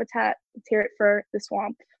 It's a habitat. Let's hear it for the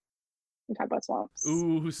swamp. We talk about swamps.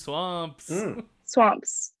 Ooh, swamps. Mm.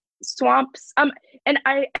 Swamps. And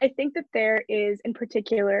I think that there is in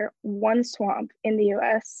particular one swamp in the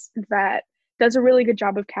US that does a really good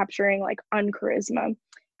job of capturing like uncharisma.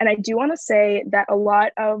 And I do want to say that a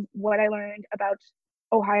lot of what I learned about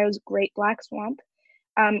Ohio's Great Black Swamp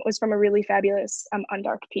was from a really fabulous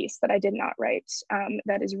Undark piece that I did not write,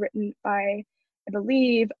 that is written by, I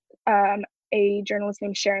believe, a journalist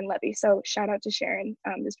named Sharon Levy. So shout out to Sharon.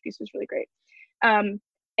 This piece was really great.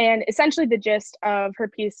 And essentially the gist of her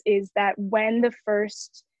piece is that when the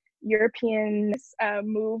first Europeans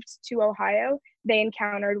moved to Ohio, they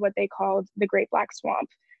encountered what they called the Great Black Swamp.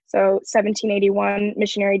 So 1781,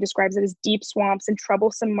 missionary describes it as deep swamps and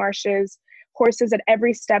troublesome marshes, horses at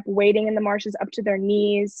every step wading in the marshes up to their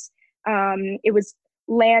knees. It was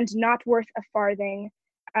land not worth a farthing.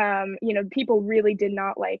 People really did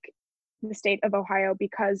not like the state of Ohio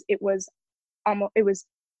because it was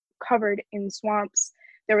covered in swamps.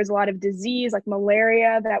 There was a lot of disease like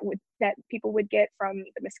malaria that people would get from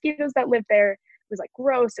the mosquitoes that lived there. It was like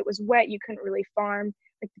gross, it was wet, you couldn't really farm.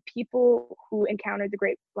 Like the people who encountered the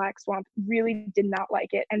Great Black Swamp really did not like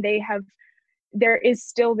it. And there is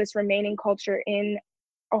still this remaining culture in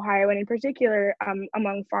Ohio and in particular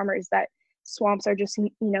among farmers that swamps are just,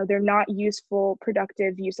 they're not useful,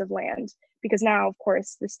 productive use of land, because now, of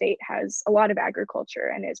course, the state has a lot of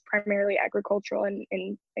agriculture and is primarily agricultural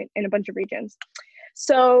in a bunch of regions.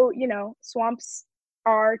 So, swamps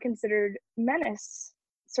are considered menace,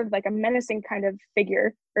 sort of like a menacing kind of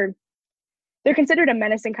figure, or they're considered a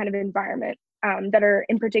menacing kind of environment that are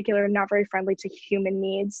in particular not very friendly to human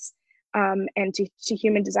needs and to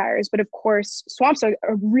human desires. But of course, swamps are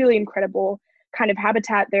a really incredible kind of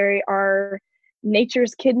habitat. They are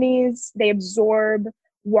nature's kidneys. They absorb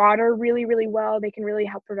water really, really well. They can really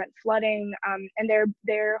help prevent flooding. And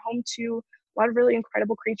they're home to a lot of really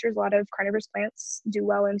incredible creatures. A lot of carnivorous plants do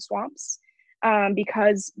well in swamps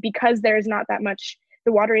because there's not that much,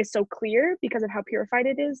 the water is so clear because of how purified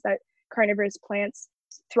it is, that carnivorous plants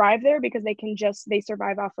thrive there because they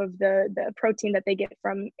survive off of the protein that they get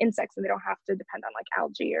from insects, and they don't have to depend on like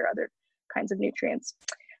algae or other kinds of nutrients.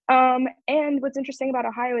 And what's interesting about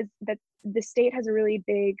Ohio is that the state has a really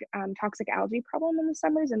big toxic algae problem in the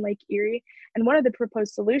summers in Lake Erie. And one of the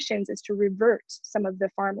proposed solutions is to revert some of the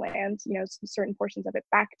farmland, certain portions of it,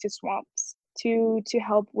 back to swamps to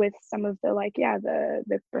help with some of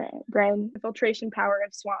the ground filtration power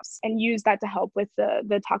of swamps, and use that to help with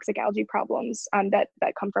the toxic algae problems that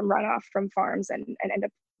come from runoff from farms and end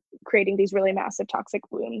up creating these really massive toxic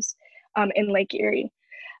blooms in Lake Erie.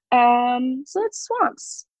 So it's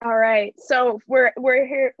swamps. All right. So we're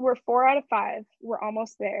here. We're 4 out of 5. We're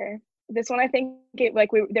almost there. This one, I think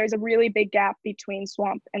there's a really big gap between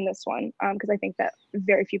swamp and this one. Because I think that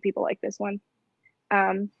very few people like this one.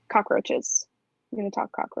 Cockroaches. I'm going to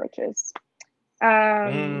talk cockroaches.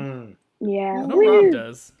 Yeah. No, Rob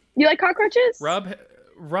does. You like cockroaches?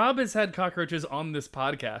 Rob has had cockroaches on this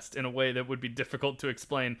podcast in a way that would be difficult to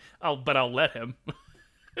explain. But I'll let him.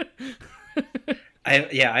 I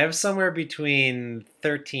have somewhere between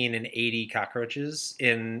 13 and 80 cockroaches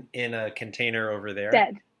in a container over there.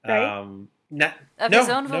 Dead, right? Of his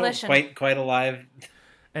own volition. Quite alive.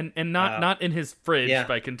 And not in his fridge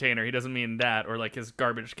by container. He doesn't mean that, or like his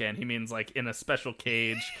garbage can. He means like in a special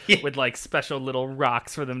cage with like special little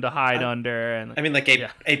rocks for them to hide under. And I mean like a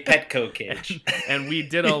Petco cage. And we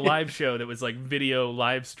did a live show that was like video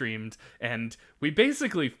live streamed, and we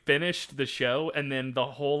basically finished the show, and then the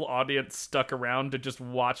whole audience stuck around to just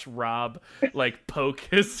watch Rob like poke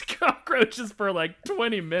his cockroaches for like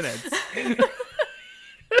 20 minutes.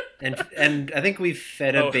 And I think we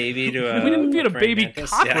fed a baby to a. We didn't feed a baby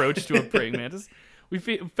mantis. cockroach to a praying mantis. We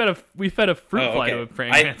fed a fruit fly to a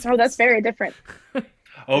praying mantis. Oh, that's very different.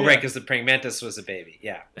 Right, because the praying mantis was a baby.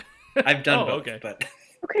 Yeah, I've done both. Okay. But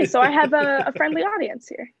okay, so I have a friendly audience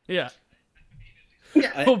here. Yeah.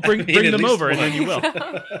 We'll bring them over, and then you will.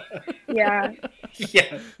 Yeah.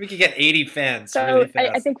 Yeah, we could get 80 fans. So really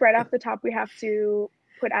fast. I think right off the top we have to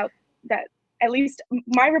put out that at least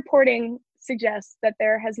my reporting suggests that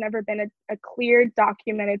there has never been a clear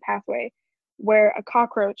documented pathway where a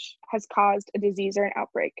cockroach has caused a disease or an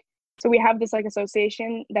outbreak. So we have this like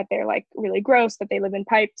association that they're like really gross, that they live in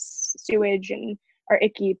pipes, sewage, and are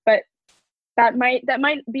icky, but that might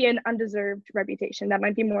be an undeserved reputation. That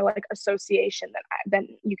might be more like association than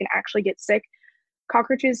you can actually get sick.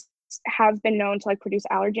 Cockroaches have been known to like produce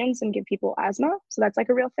allergens and give people asthma, so that's like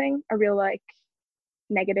a real thing, a real like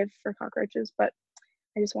negative for cockroaches. But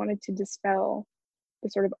I just wanted to dispel the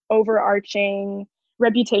sort of overarching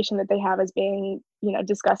reputation that they have as being,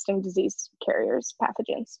 disgusting disease carriers,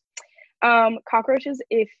 pathogens. Cockroaches,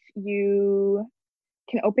 if you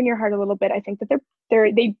can open your heart a little bit, I think that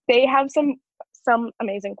they have some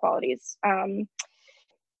amazing qualities.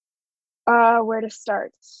 Where to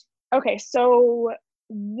start? Okay, so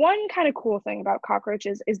one kind of cool thing about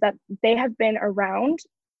cockroaches is that they have been around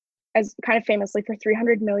as kind of famously for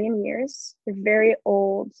 300 million years. They're very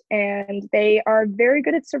old and they are very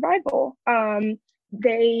good at survival.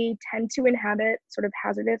 They tend to inhabit sort of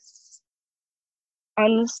hazardous,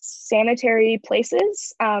 unsanitary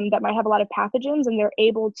places that might have a lot of pathogens, and they're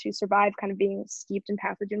able to survive kind of being steeped in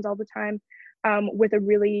pathogens all the time with a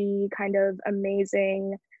really kind of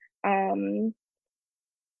amazing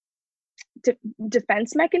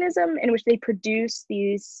defense mechanism in which they produce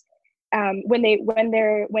these when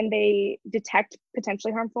they detect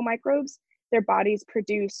potentially harmful microbes, their bodies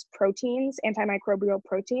produce proteins, antimicrobial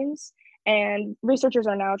proteins, and researchers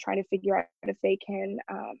are now trying to figure out if they can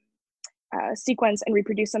sequence and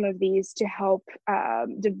reproduce some of these to help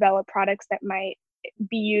develop products that might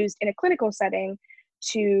be used in a clinical setting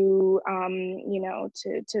to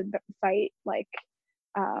to fight like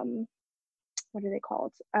what are they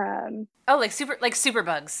called? Like super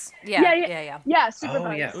bugs. Yeah. Super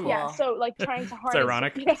bugs. Yeah. Cool. Yeah. So like trying to harness. It's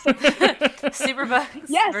ironic. Super bugs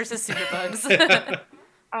versus super bugs.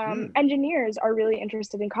 Engineers are really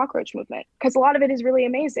interested in cockroach movement because a lot of it is really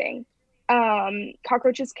amazing.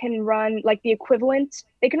 Cockroaches can run like the equivalent.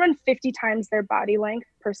 They can run 50 times their body length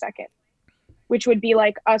per second, which would be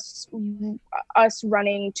like us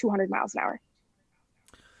running 200 miles an hour.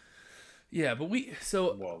 Yeah, but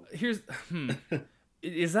here's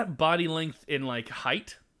is that body length in like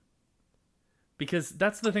height? Because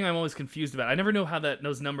that's the thing I'm always confused about. I never know how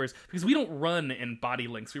those numbers, because we don't run in body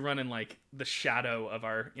lengths. We run in like the shadow of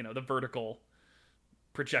our, the vertical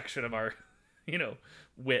projection of our,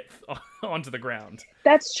 width onto the ground.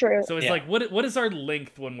 That's true. So it's like, what is our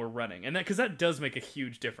length when we're running? And because that does make a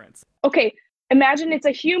huge difference. Okay, imagine it's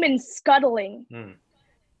a human scuttling.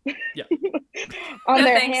 Yeah. On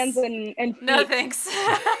their hands and feet. No thanks.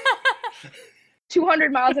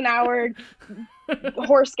 200 miles an hour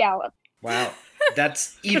horse gallop. Wow.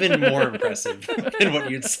 That's even more impressive than what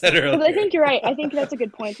you'd said earlier. But I think you're right. I think that's a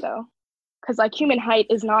good point though. Because like human height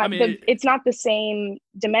is not it's not the same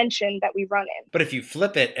dimension that we run in. But if you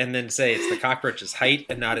flip it and then say it's the cockroach's height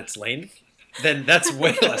and not its length, then that's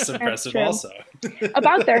way less impressive also.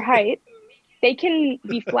 About their height, they can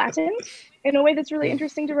be flattened in a way that's really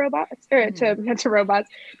interesting to robots, or to robots.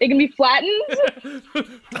 They can be flattened.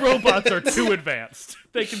 Robots are too advanced.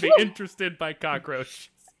 They can be interested by cockroaches.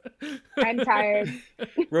 I'm tired.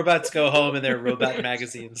 Robots go home in their robot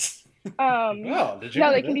magazines. They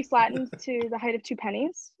can be flattened to the height of 2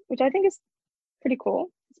 pennies, which I think is pretty cool.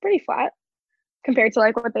 It's pretty flat compared to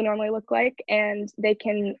like what they normally look like, and they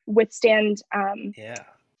can withstand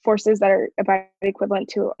forces that are about equivalent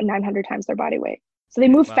to 900 times their body weight. So they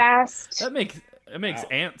move fast. That makes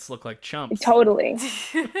ants look like chumps. Totally.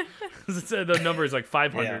 The number is like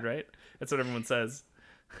 500, right? That's what everyone says.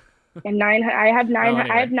 And I have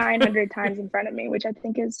 900 times in front of me, which I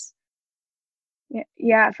think is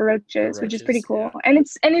for roaches, which is pretty cool. Yeah.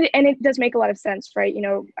 And it does make a lot of sense, right?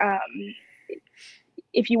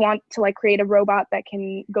 If you want to like create a robot that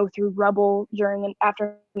can go through rubble during and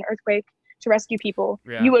after an earthquake to rescue people,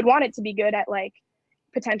 you would want it to be good at like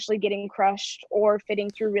potentially getting crushed or fitting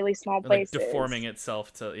through really small places, like deforming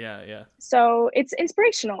itself to So it's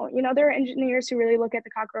inspirational. There are engineers who really look at the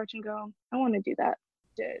cockroach and go, I want to do that.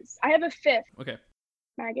 I have a fifth. Okay.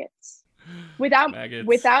 Maggots. Without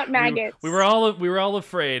maggots. We were all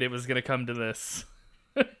afraid it was going to come to this.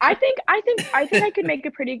 I think I could make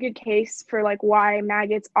a pretty good case for like why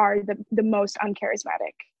maggots are the most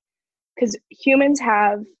uncharismatic. Because humans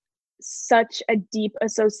have such a deep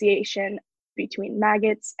association between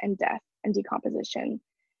maggots and death and decomposition.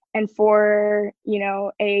 And for,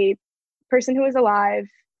 a person who is alive,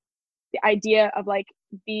 the idea of like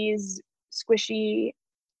these squishy,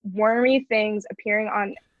 wormy things appearing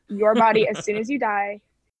on your body as soon as you die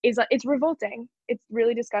it's revolting. It's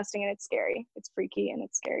really disgusting and it's scary. It's freaky and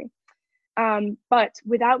it's scary. But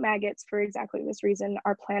without maggots, for exactly this reason,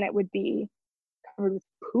 our planet would be covered with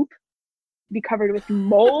poop, be covered with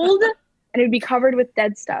mold, and it would be covered with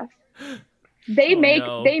dead stuff. They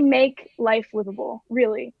make life livable.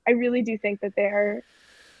 Really, I really do think that they're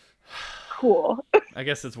cool. I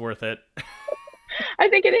guess it's worth it. I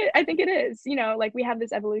think it is. Like we have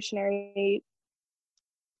this evolutionary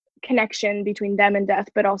connection between them and death,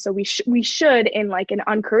 but also we should in like an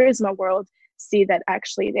uncharisma world see that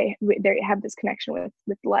actually they have this connection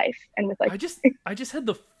with life and with like. I just had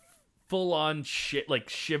the full on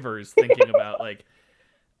shivers thinking about like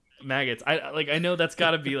maggots. I know that's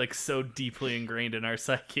got to be like so deeply ingrained in our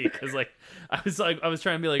psyche because I was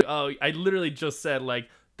trying to be like, oh, I literally just said like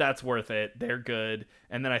that's worth it. They're good,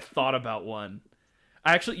 and then I thought about one.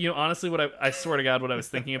 I actually, honestly, I swear to God, what I was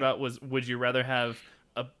thinking about was, would you rather have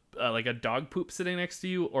a dog poop sitting next to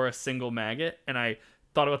you or a single maggot? And I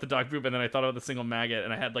thought about the dog poop, and then I thought about the single maggot,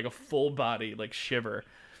 and I had like a full body like shiver,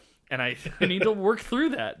 and I need to work through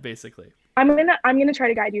that basically. I'm gonna try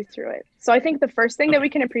to guide you through it. So I think the first thing that we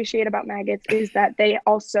can appreciate about maggots is that they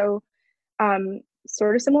also,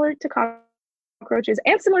 sort of similar to cockroaches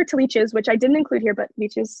and similar to leeches, which I didn't include here, but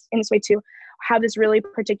leeches in this way too, have this really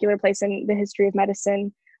particular place in the history of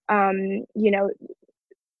medicine.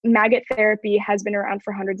 Maggot therapy has been around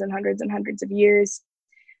for hundreds and hundreds and hundreds of years,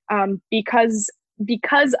 because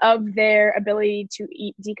of their ability to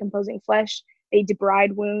eat decomposing flesh. They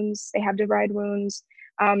debride wounds. They have debrided wounds.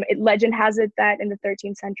 Legend has it that in the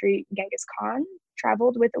 13th century, Genghis Khan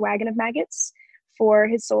traveled with a wagon of maggots for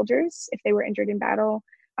his soldiers if they were injured in battle.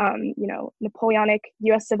 Napoleonic,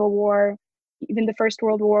 U.S. Civil War, even the First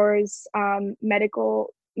World Wars,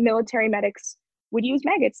 military medics would use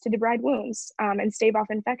maggots to debride wounds and stave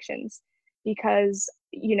off infections, because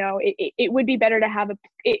it would be better to have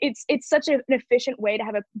it's such an efficient way to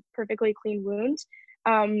have a perfectly clean wound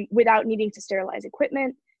without needing to sterilize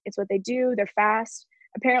equipment. It's what they do. They're fast.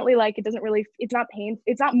 Apparently, like,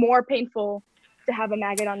 it's not more painful to have a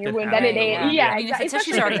maggot on your wound than it is. Yeah, I mean, if the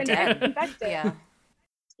tissue's already dead.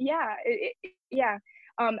 Yeah.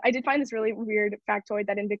 I did find this really weird factoid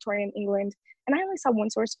that in Victorian England, and I only saw one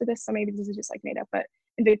source for this, so maybe this is just like made up, but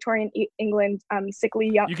in Victorian England, sickly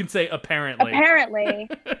young. You can say apparently.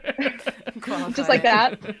 Just like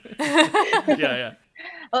that. Yeah.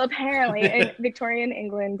 Well, apparently in Victorian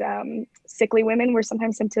England, sickly women were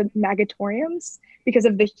sometimes sent to magatoriums because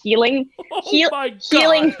of the healing fumes.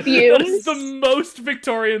 That is the most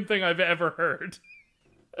Victorian thing I've ever heard.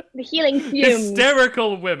 The healing fumes.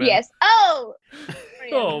 Hysterical women. Yes. Oh.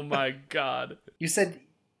 Oh my God. You said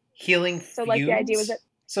healing fumes? So like the idea was that.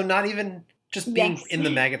 So not even just being in the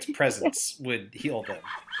maggot's presence would heal them.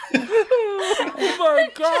 Oh my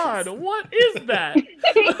God, what is that?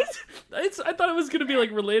 I thought it was gonna be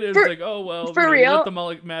like related. It's like, oh well, for real. Let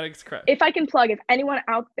the maggots crack. If I can plug, if anyone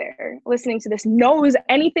out there listening to this knows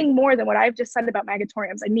anything more than what I've just said about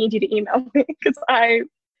magatoriums, I need you to email me, because I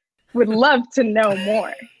would love to know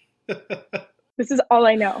more. This is all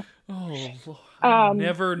I know. Oh, I'm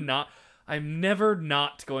never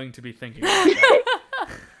not going to be thinking about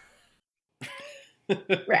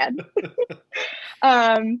that. Rad.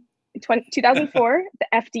 2004, the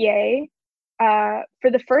FDA, for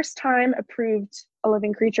the first time, approved a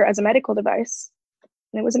living creature as a medical device,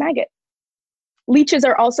 and it was a maggot. Leeches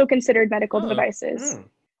are also considered medical devices.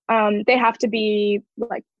 They have to be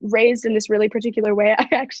like raised in this really particular way.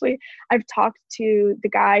 I've talked to the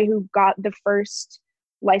guy who got the first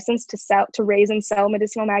license to raise and sell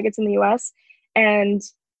medicinal maggots in the US, and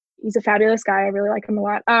he's a fabulous guy. I really like him a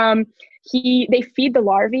lot. They feed the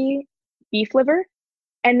larvae beef liver,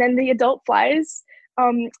 and then the adult flies,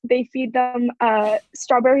 they feed them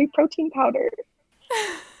strawberry protein powder,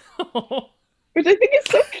 which I think is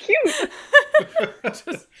so cute.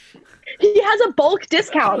 He has a bulk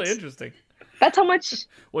discount. Really interesting. That's how much.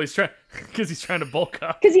 Well, he's trying to bulk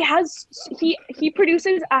up. Because he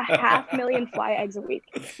produces 500,000 fly eggs a week.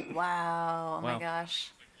 Wow. Oh my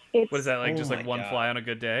gosh. What is that like? Just like one fly on a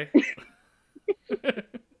good day?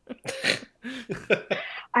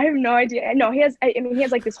 I have no idea. No, he has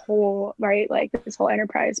like this whole, right, like this whole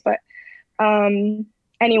enterprise. But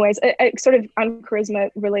anyways, a sort of on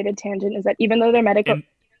charisma related tangent is that even though they're medical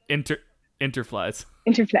interflies.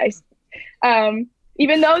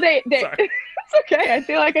 Even though they it's okay. I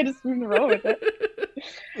feel like I just roll with it.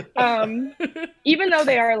 Even though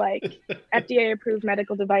they are like FDA approved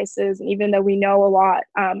medical devices, and even though we know a lot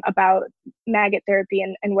about maggot therapy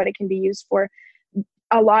and what it can be used for,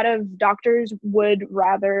 a lot of doctors would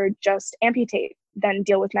rather just amputate than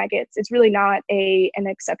deal with maggots. It's really not an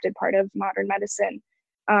accepted part of modern medicine.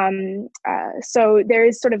 So there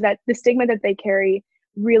is sort of that the stigma that they carry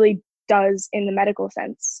really does, in the medical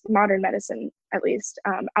sense, modern medicine at least,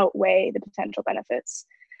 outweigh the potential benefits.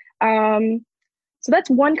 So that's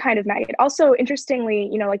one kind of maggot. Also,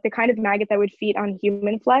 interestingly, like the kind of maggot that would feed on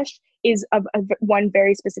human flesh is of one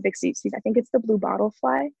very specific species. I think it's the blue bottle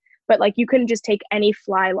fly. But like you couldn't just take any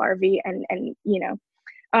fly larvae and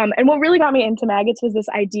and what really got me into maggots was this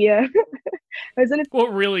idea.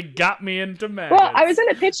 What really got me into maggots? Well, I was in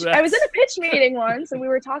a pitch meeting once, and we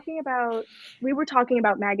were talking about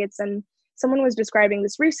maggots, and someone was describing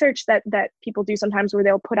this research that people do sometimes, where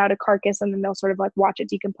they'll put out a carcass and then they'll sort of like watch it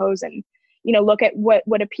decompose and look at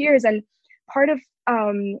what appears. And part of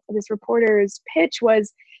this reporter's pitch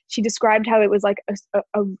was she described how it was like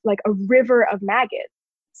a river of maggots.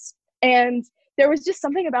 And there was just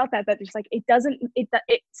something about that just like it's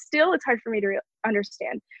hard for me to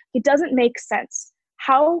understand. It doesn't make sense.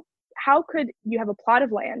 How could you have a plot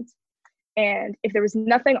of land And if there was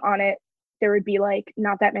nothing on it, there would be like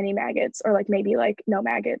not that many maggots, or like maybe like no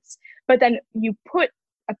maggots. But then you put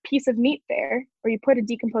a piece of meat there, or you put a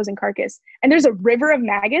decomposing carcass, and there's a river of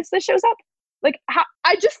maggots that shows up. Like, how,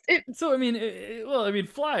 So I mean,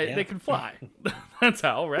 fly. Yeah. They can fly. That's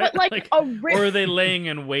how, right? but like or are they laying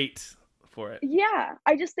in wait for it? Yeah,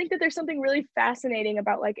 I just think that there's something really fascinating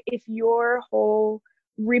about like if your whole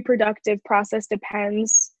reproductive process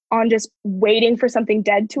depends on just waiting for something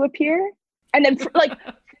dead to appear, and then like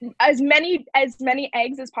as many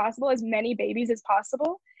eggs as possible, as many babies as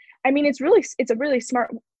possible. I mean, it's a really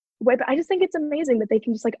smart way, but I just think it's amazing that they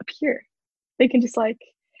can just like appear. They can just like,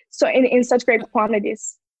 so in such great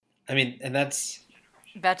quantities. I mean, and that's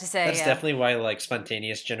About to say, yeah. definitely why like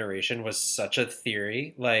spontaneous generation was such a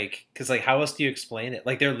theory. Like, because like how else do you explain it?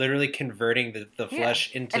 Like they're literally converting the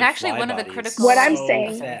flesh into And actually fly one of the bodies critical- What I'm so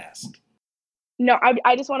saying- fast. No,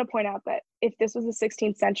 I just want to point out that if this was the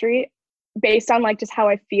 16th century, based on like just how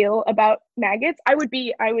I feel about maggots, I would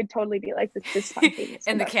totally be like this spontaneous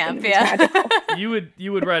In the production camp, is yeah. magical.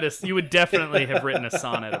 You would definitely have written a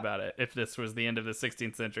sonnet about it if this was the end of the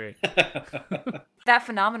 16th century. That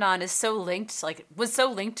phenomenon is was so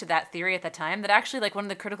linked to that theory at the time that actually like one of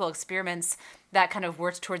the critical experiments that kind of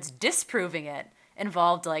worked towards disproving it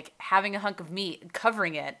involved like having a hunk of meat,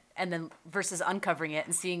 covering it, and then versus uncovering it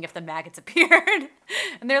and seeing if the maggots appeared.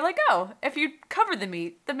 And they're like, oh, if you cover the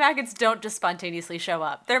meat, the maggots don't just spontaneously show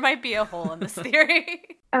up. There might be a hole in this theory.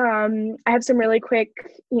 I have some really quick,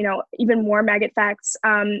 even more maggot facts.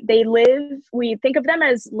 We think of them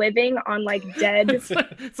as living on like dead.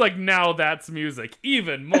 It's like now that's music.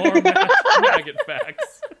 Even more maggot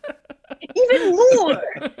facts. Even more.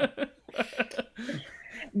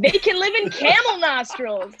 They can live in camel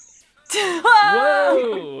nostrils.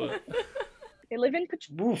 Whoa! Oof.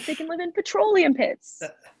 They can live in petroleum pits.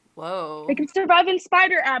 Whoa. They can survive in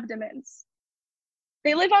spider abdomens.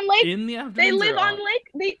 They live on lake. In the abdomen. They live on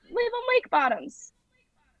lake bottoms.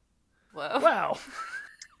 Whoa. Wow.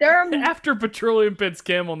 There are After petroleum pits,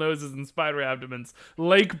 camel noses, and spider abdomens,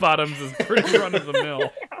 lake bottoms is pretty run of the mill.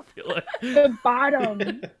 I feel like. the bottom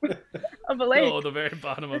of a lake. Oh, the very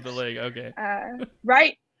bottom of the lake. Okay.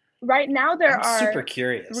 Right now there I'm are super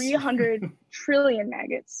curious. 300 trillion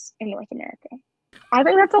maggots in North America. I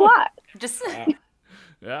think that's a lot. Just Wow.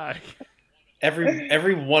 Yeah.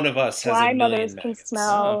 Every one of us has Fly a million mothers can maggots.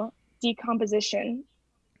 smell decomposition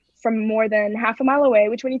from more than half a mile away,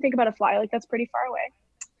 which when you think about a fly, like that's pretty far away,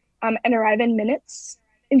 and arrive in minutes.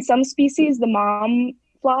 In some species, the mom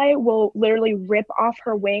fly will literally rip off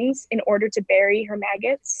her wings in order to bury her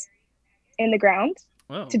maggots in the ground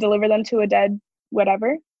Whoa. to deliver them to a dead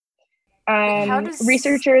whatever. how does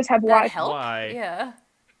Researchers have that watched help? Why? Yeah.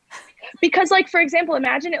 because, like, for example,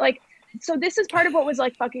 imagine it like. So this is part of what was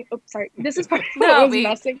like fucking. Oh, sorry. This is part of No, what was we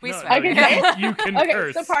messing. we No, swear. I can say it? you can Okay,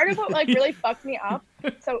 curse. so part of what like really fucked me up.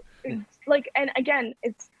 So like, and again,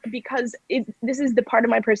 it's because this is the part of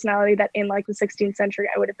my personality that in like the 16th century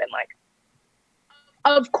I would have been like,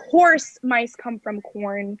 of course mice come from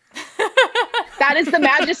corn. That is the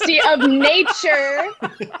majesty of nature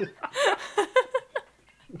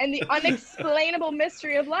and the unexplainable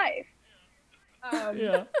mystery of life.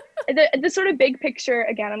 Yeah. The sort of big picture,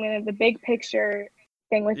 again, the big picture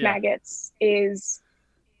thing with Yeah. maggots is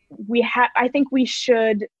I think we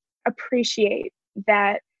should appreciate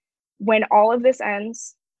that when all of this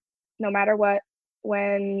ends, no matter what,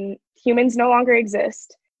 when humans no longer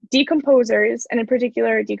exist, decomposers, and in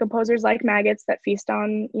particular decomposers like maggots that feast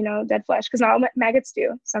on, dead flesh, because not all maggots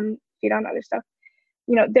do, some feed on other stuff,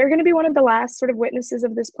 they're going to be one of the last sort of witnesses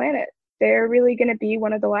of this planet. They're really going to be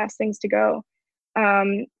one of the last things to go.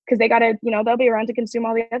 Because they gotta, they'll be around to consume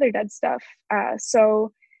all the other dead stuff.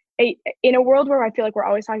 So in a world where I feel like we're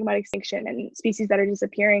always talking about extinction and species that are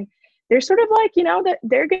disappearing, they're sort of like, that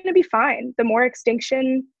they're gonna be fine. The more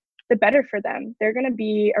extinction, the better for them. They're gonna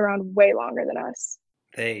be around way longer than us.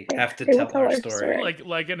 They have to They will tell our our story. story.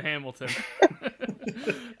 Like in Hamilton.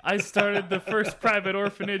 I started the first private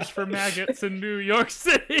orphanage for maggots in New York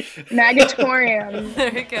City. Maggotorium.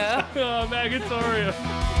 There we go. Oh, Maggotorium.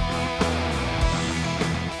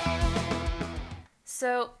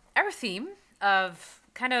 So our theme of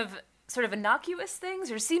kind of sort of innocuous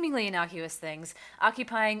things or seemingly innocuous things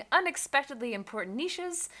occupying unexpectedly important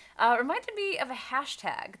niches reminded me of a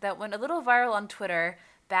hashtag that went a little viral on Twitter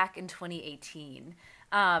back in 2018.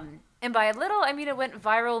 And by a little, I mean it went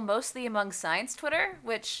viral mostly among science Twitter,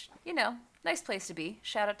 which, nice place to be.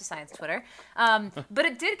 Shout out to science Twitter. But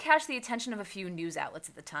it did catch the attention of a few news outlets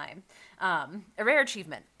at the time. A rare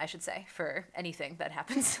achievement, I should say, for anything that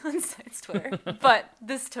happens on science Twitter. But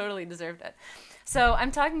this totally deserved it. So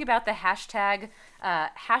I'm talking about the hashtag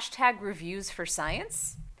reviews for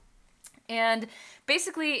science. And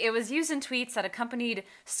basically, it was used in tweets that accompanied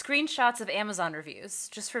screenshots of Amazon reviews,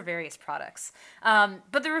 just for various products.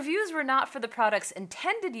 But the reviews were not for the product's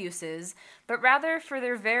intended uses, but rather for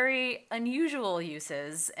their very unusual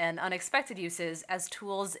uses and unexpected uses as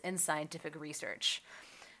tools in scientific research.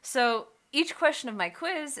 So each question of my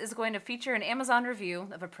quiz is going to feature an Amazon review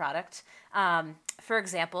of a product, for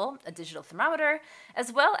example, a digital thermometer,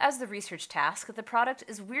 as well as the research task that the product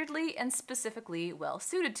is weirdly and specifically well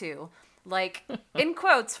suited to. Like, in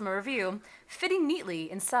quotes from a review, fitting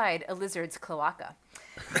neatly inside a lizard's cloaca.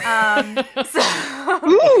 Ooh.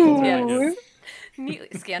 Yes.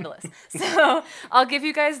 Neatly scandalous. So I'll give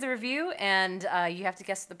you guys the review, and you have to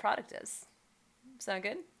guess what the product is. Sound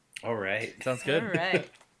good? All right. Sounds good. All right.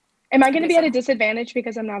 Am I going to be Okay, at a disadvantage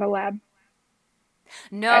because I'm not a lab?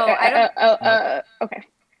 No, I don't. Okay.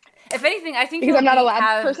 If anything, I think Because I'm not a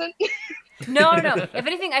lab person. No. If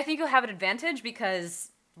anything, I think you'll have an advantage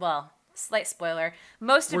because, well, slight spoiler.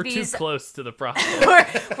 Most We're of these too close to the problem.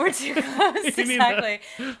 we're too close. You need that Exactly.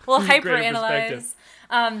 We'll greater hyperanalyze.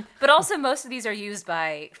 But also, most of these are used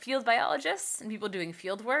by field biologists and people doing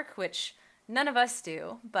field work, which none of us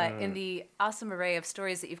do. But in the awesome array of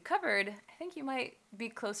stories that you've covered, I think you might be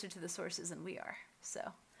closer to the sources than we are. So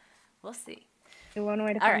we'll see. One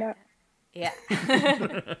way to All find right. out. Yeah.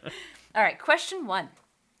 All right. Question 1.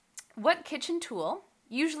 What kitchen tool,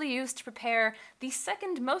 usually used to prepare the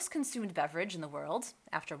second most consumed beverage in the world,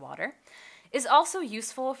 after water, is also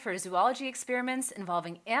useful for zoology experiments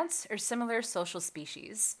involving ants or similar social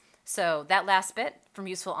species? So that last bit, from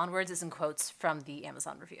useful onwards, is in quotes from the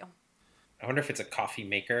Amazon review. I wonder if it's a coffee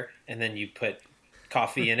maker, and then you put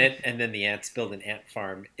coffee in it, and then the ants build an ant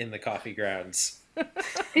farm in the coffee grounds.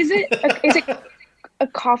 Is it a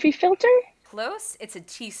coffee filter? Close. It's a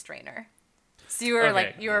tea strainer. So you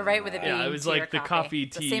were you were right with it being Yeah, it was tea or like the coffee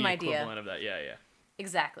It's the tea same idea. equivalent of that. Yeah.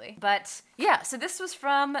 Exactly. But yeah, so this was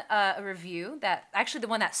from a review that actually the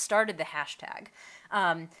one that started the hashtag.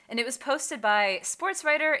 And it was posted by sports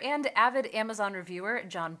writer and avid Amazon reviewer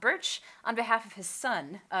John Birch on behalf of his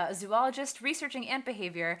son, a zoologist researching ant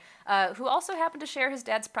behavior, who also happened to share his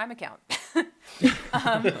dad's Prime account.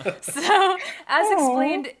 So, as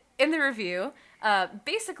explained in the review,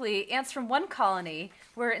 basically, ants from one colony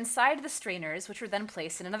were inside the strainers, which were then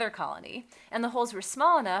placed in another colony. And the holes were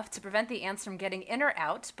small enough to prevent the ants from getting in or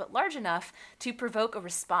out, but large enough to provoke a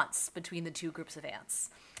response between the two groups of ants.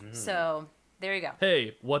 So, there you go.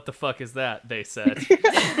 Hey, what the fuck is that? They said.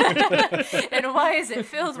 And why is it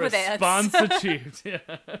filled with Response ants? achieved.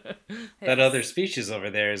 Yeah. That other species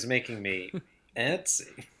over there is making me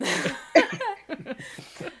antsy.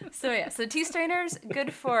 So tea strainers,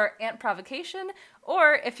 good for ant provocation,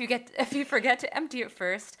 or if you forget to empty it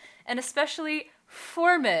first, an especially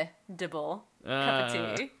formidable cup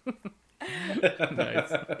of tea.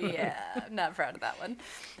 Nice. Yeah, I'm not proud of that one.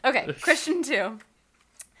 Okay, question 2.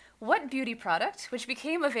 What beauty product, which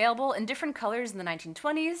became available in different colors in the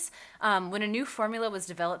 1920s when a new formula was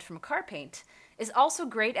developed from car paint, is also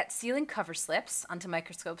great at sealing cover slips onto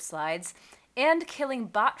microscope slides and killing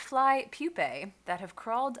botfly pupae that have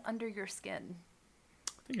crawled under your skin?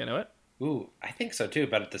 I think I know it. Ooh, I think so too,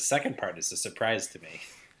 but the second part is a surprise to me.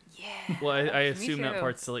 Yeah. Well, I Me assume that too.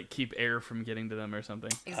 part's to like keep air from getting to them or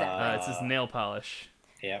something. Exactly. It's this nail polish.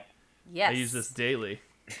 Yep. Yes. I use this daily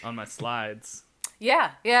on my slides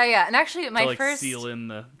Yeah. And actually, my to like first seal in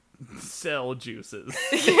the cell juices.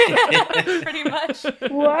 pretty much.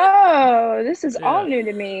 Whoa, this is all new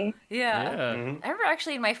to me. Yeah. Yeah. I remember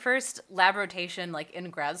actually in my first lab rotation, like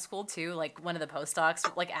in grad school too, like one of the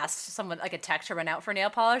postdocs like asked someone, like a tech, to run out for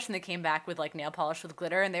nail polish, and they came back with like nail polish with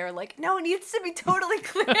glitter, and they were like, "No, it needs to be totally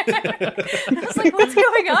clear." And I was like, "What's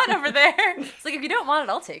going on over there?" It's like, if you don't want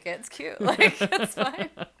it, I'll take it. It's cute. Like, that's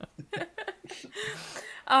fine.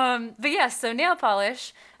 But yes, so nail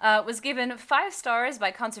polish was given 5 stars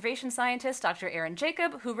by conservation scientist Dr. Aaron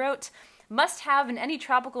Jacob, who wrote, "Must have in any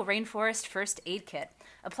tropical rainforest first aid kit.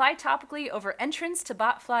 Apply topically over entrance to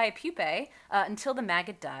botfly pupae until the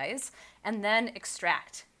maggot dies, and then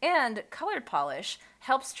extract. And colored polish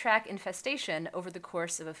helps track infestation over the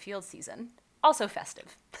course of a field season. Also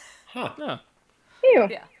festive." Huh. Ew.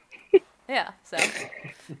 Yeah, so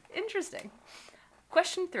interesting.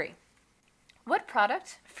 Question 3. What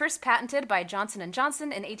product, first patented by Johnson &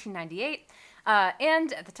 Johnson in 1898,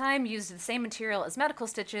 and at the time used the same material as medical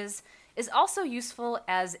stitches, is also useful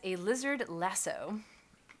as a lizard lasso.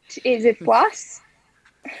 Is it floss?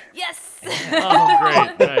 Yes! Oh,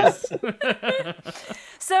 great. Nice.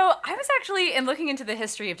 So I was actually, in looking into the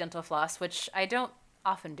history of dental floss, which I don't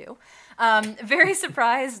often do, very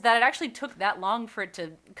surprised that it actually took that long for it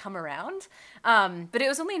to come around. But it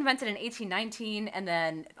was only invented in 1819 and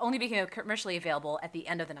then only became commercially available at the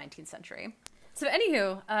end of the 19th century. So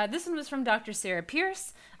anywho, this one was from Dr. Sarah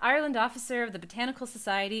Pierce, Ireland officer of the Botanical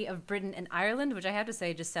Society of Britain and Ireland, which I have to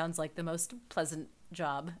say just sounds like the most pleasant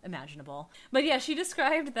job imaginable. But yeah, she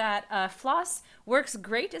described that floss works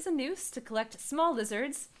great as a noose to collect small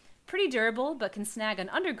lizards, pretty durable but can snag on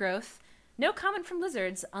undergrowth. No comment from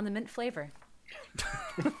lizards on the mint flavor.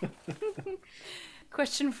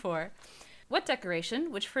 Question 4. What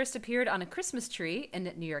decoration, which first appeared on a Christmas tree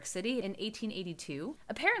in New York City in 1882,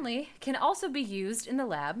 apparently can also be used in the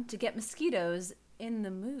lab to get mosquitoes in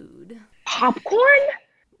the mood? Popcorn?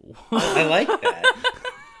 I like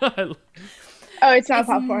that. Oh, it's not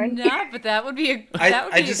popcorn. Not, but that would be a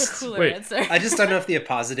cooler answer. I just don't know if the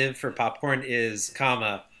appositive for popcorn is,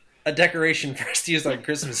 comma, a decoration first used on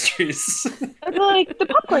Christmas trees. Like the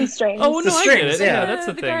popcorn strings. Oh, no, The I get strings, it. yeah. That's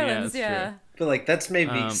the thing. garlands, Yeah, that's true. But like that's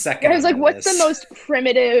maybe second. I was like, on what's this. the most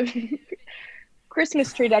primitive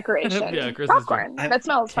Christmas tree decoration? Yeah, Christmas popcorn. tree. That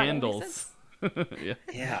smells funny. Candles. Yeah.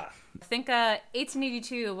 Yeah, I think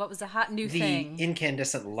 1882, what was a hot new the thing?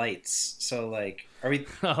 incandescent lights. So like, are we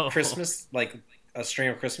Oh. Christmas, like a string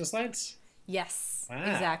of Christmas lights? Yes, Wow.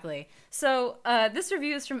 exactly. So this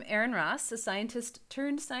review is from Erin Ross, a scientist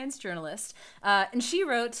turned science journalist. And she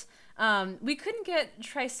wrote, we couldn't get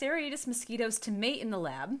Triceriatus mosquitoes to mate in the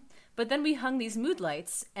lab, but then we hung these mood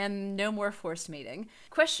lights and no more forced mating.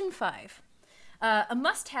 Question 5. A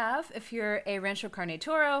must-have if you're a Rancho Carne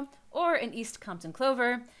Toro or an East Compton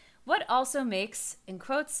Clover. What also makes, in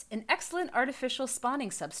quotes, an excellent artificial spawning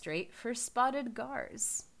substrate for spotted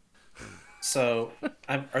gars? So,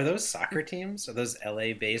 are those soccer teams? Are those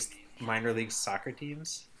LA-based minor league soccer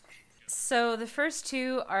teams? So the first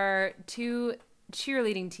two are two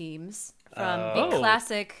cheerleading teams from Oh. the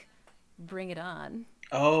classic Bring It On.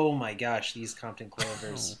 Oh my gosh, these Compton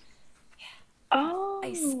Clovers. Oh.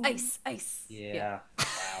 Ice, ice, ice. Yeah.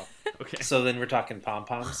 Wow. Okay. So then we're talking pom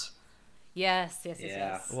poms. Yes, yes, yes,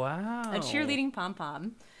 Yeah. yes. Wow. A cheerleading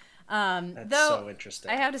pom-pom. That's Though, so interesting.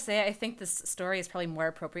 I have to say, I think this story is probably more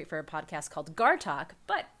appropriate for a podcast called Gar Talk,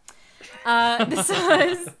 but this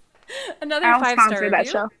was another I'll 5-star sponsor review. that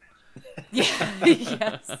show. Yeah,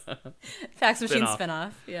 yes. Fax Machine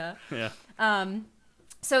Spin-off. spinoff, yeah. Yeah.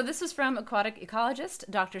 So this was from aquatic ecologist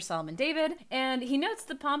Dr. Solomon David, and he notes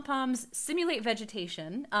the pom-poms simulate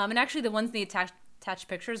vegetation, and actually the ones in the attached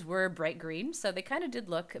pictures were bright green, so they kind of did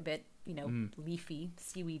look a bit, leafy,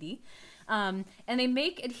 seaweedy. And they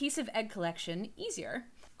make adhesive egg collection easier.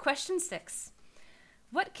 Question 6.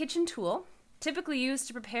 What kitchen tool, typically used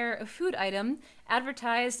to prepare a food item,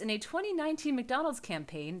 advertised in a 2019 McDonald's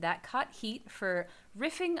campaign that caught heat for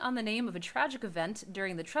riffing on the name of a tragic event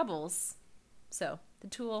during the Troubles? So the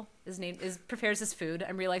tool prepares this food.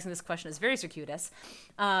 I'm realizing this question is very circuitous.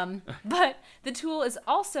 But the tool is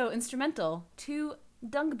also instrumental to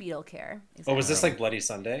dung beetle care. Oh, was this like Bloody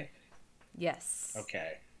Sunday? Yes.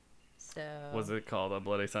 Okay. So Was it called a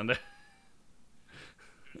Bloody Sunday?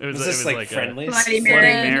 It Was this like Friendlies? Bloody Bloody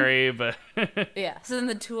Mary. Mary, but yeah. So then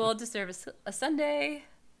the tool to serve a sundae.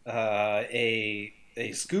 A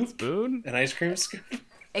scoop? spoon? An ice cream scoop?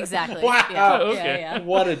 Exactly. Wow. Yeah, Okay. yeah.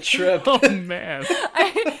 What a trip. Oh man.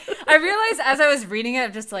 I realized as I was reading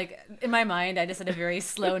it, just like in my mind, I just had a very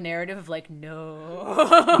slow narrative of like, no,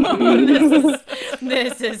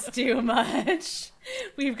 this is too much.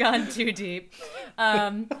 We've gone too deep.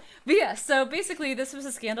 But yeah, so basically this was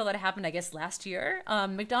a scandal that happened, I guess, last year.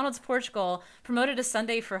 McDonald's Portugal promoted a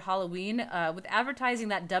sundae for Halloween with advertising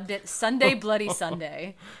that dubbed it Sunday Bloody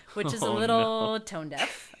Sunday, which is a little tone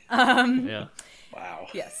deaf. Yeah. Wow.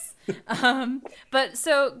 Yes. But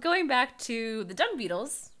so going back to the dung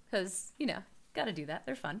beetles, because, got to do that.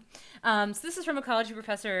 They're fun. So this is from ecology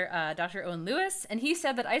professor Dr. Owen Lewis, and he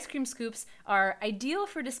said that ice cream scoops are ideal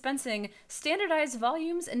for dispensing standardized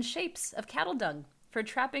volumes and shapes of cattle dung for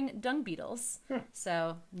trapping dung beetles.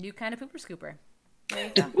 So new kind of pooper scooper.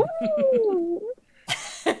 There you go. Ooh.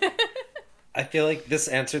 I feel like this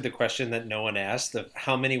answered the question that no one asked of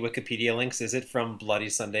how many Wikipedia links is it from Bloody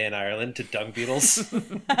Sunday in Ireland to dung beetles?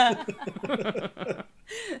 Sounds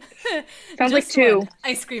like Just 2. one.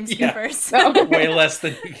 Ice cream Yeah. scoopers. Oh. Way less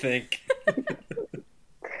than you think.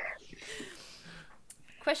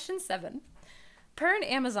 Question 7. Per an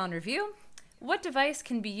Amazon review, what device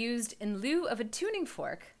can be used in lieu of a tuning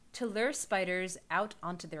fork to lure spiders out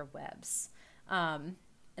onto their webs.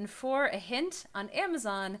 And for a hint, on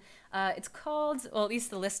Amazon, it's called, well, at least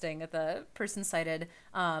the listing that the person cited,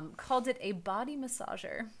 called it a body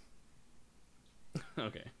massager.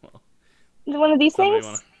 Okay, well. One of these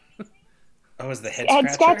things? Oh, is the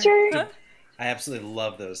head scratcher? I absolutely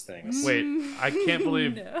love those things. Wait, I can't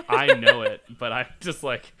believe No. I know it, but I just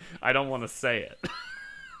like, I don't want to say it.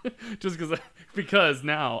 Just because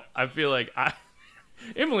now I feel like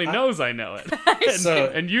Emily knows I know it.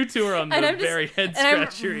 And you two are on the very head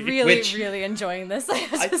scratchery. I'm really, really enjoying this.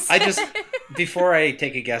 I just, before I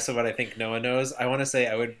take a guess of what I think Noah knows, I want to say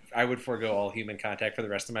I would forego all human contact for the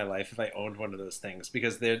rest of my life if I owned one of those things,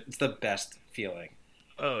 because it's the best feeling.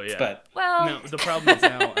 Oh, yeah. But no, the problem is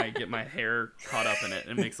now I get my hair caught up in it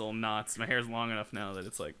and it makes little knots. My hair's long enough now that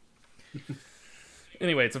it's like...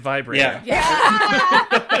 Anyway, it's a vibrator. Yeah.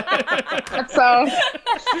 That's so...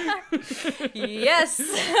 Yes.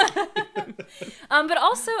 But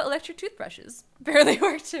also electric toothbrushes barely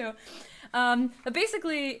work too. But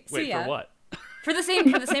basically, so Wait, yeah, for what? For the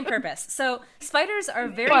same purpose. So spiders are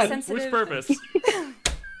very sensitive. Which purpose?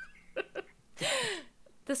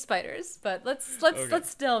 The spiders, but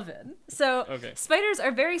let's delve in. So spiders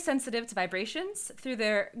are very sensitive to vibrations through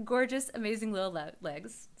their gorgeous, amazing little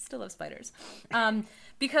legs. Still love spiders.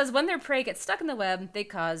 Because when their prey gets stuck in the web, they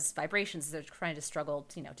cause vibrations as they're trying to struggle,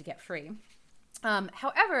 to get free.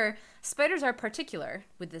 However, spiders are particular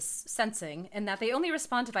with this sensing in that they only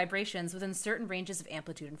respond to vibrations within certain ranges of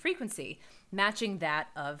amplitude and frequency, matching that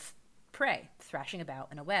of prey thrashing about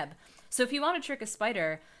in a web. So if you want to trick a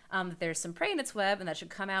spider, there's some prey in its web and that should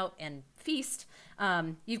come out and feast,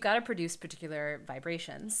 you've got to produce particular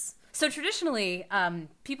vibrations. So traditionally,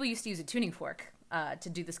 people used to use a tuning fork to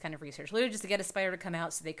do this kind of research, literally just to get a spider to come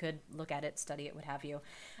out so they could look at it, study it, what have you.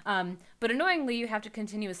 But annoyingly, you have to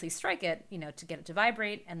continuously strike it, to get it to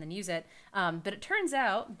vibrate and then use it. But it turns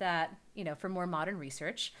out that, for more modern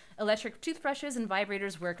research, electric toothbrushes and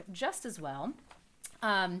vibrators work just as well.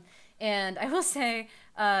 And I will say,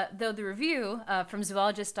 though the review from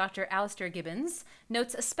zoologist Dr. Alistair Gibbons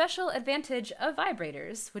notes a special advantage of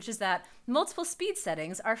vibrators, which is that multiple speed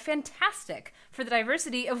settings are fantastic for the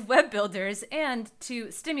diversity of web builders and to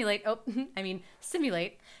simulate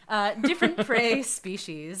different prey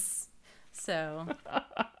species. So,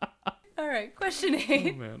 all right, question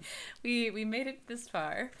 8. Oh, man. We made it this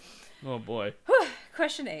far. Oh, boy.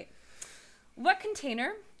 Question 8. What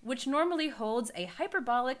container, which normally holds a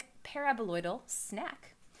hyperbolic paraboloidal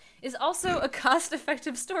snack, is also a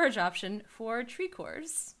cost-effective storage option for tree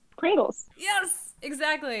cores? Pringles. Yes,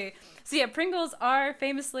 exactly. So yeah, Pringles are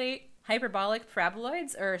famously hyperbolic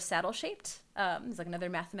paraboloids, or saddle-shaped. It's like another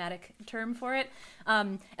mathematic term for it.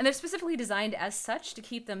 And they're specifically designed as such to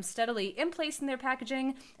keep them steadily in place in their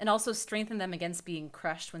packaging and also strengthen them against being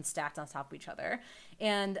crushed when stacked on top of each other.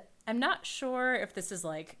 And I'm not sure if this is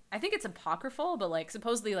I think it's apocryphal, but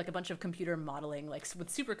supposedly a bunch of computer modeling, with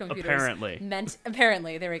supercomputers.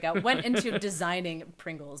 Apparently, there we go, went into designing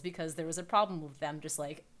Pringles because there was a problem with them just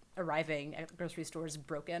arriving at grocery stores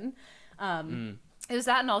broken. It was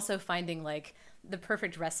that, and also finding the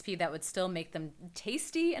perfect recipe that would still make them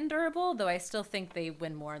tasty and durable, though I still think they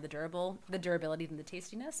win more on the durability than the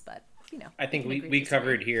tastiness, but I think we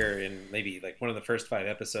covered here in maybe one of the first 5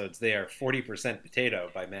 episodes, they are 40%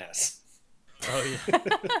 potato by mass. Oh, yeah.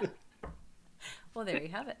 Well, there you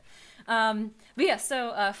have it. But yeah,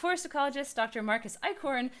 so forest ecologist Dr. Marcus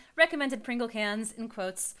Eichhorn recommended Pringle cans, in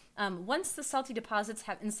quotes, once the salty deposits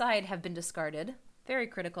inside have been discarded, very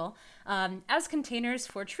critical, as containers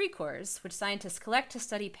for tree cores, which scientists collect to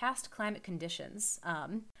study past climate conditions.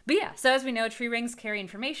 But yeah, so as we know, tree rings carry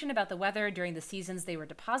information about the weather during the seasons they were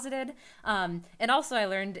deposited. And also I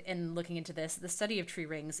learned in looking into this, the study of tree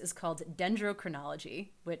rings is called dendrochronology,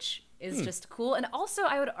 which is just cool. And also,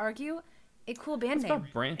 I would argue, a cool band name.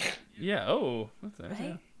 Branch. Yeah, oh. That's right?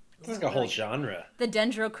 Yeah. It's like a whole genre. The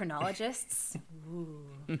dendrochronologists. Ooh,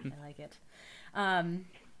 I like it.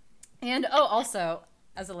 And also,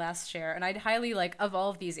 as a last share, and I'd highly of all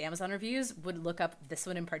of these Amazon reviews, would look up this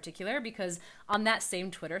one in particular, because on that same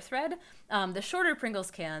Twitter thread, the shorter Pringles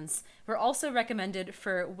cans were also recommended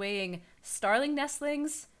for weighing starling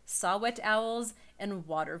nestlings, saw-whet owls, and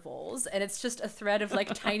water voles. And it's just a thread of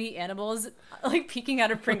tiny animals peeking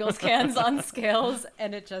out of Pringles cans on scales,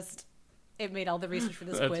 and it made all the research for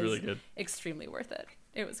this quiz really good. Extremely worth it.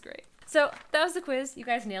 It was great. So that was the quiz. You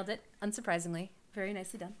guys nailed it, unsurprisingly. Very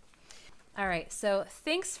nicely done. All right, so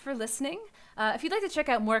thanks for listening. If you'd like to check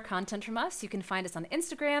out more content from us, you can find us on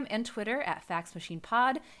Instagram and Twitter at Fax Machine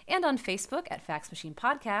Pod, and on Facebook at Fax Machine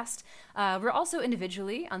Podcast. We're also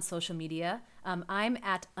individually on social media. I'm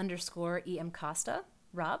at _EM Costa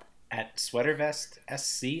Rob. At Sweatervest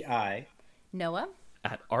SCI. Noah.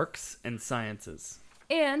 At Arcs and Sciences.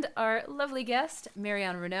 And our lovely guest,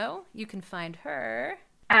 Marianne Renaud. You can find her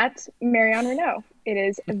at Marianne Renaud. It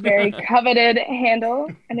is a very coveted handle,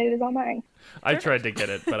 and it is all mine. I tried to get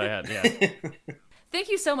it, but I had, yeah. Thank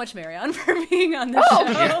you so much, Marianne, for being on the show.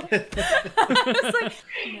 Yeah.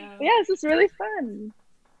 Yeah, this is really fun.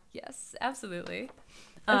 Yes, absolutely.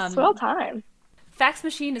 It's well time. Fax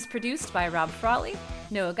Machine is produced by Rob Frawley,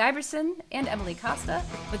 Noah Giberson, and Emily Costa,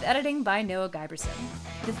 with editing by Noah Giberson.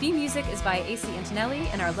 The theme music is by AC Antonelli,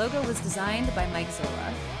 and our logo was designed by Mike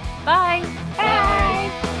Zola. Bye!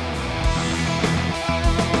 Bye!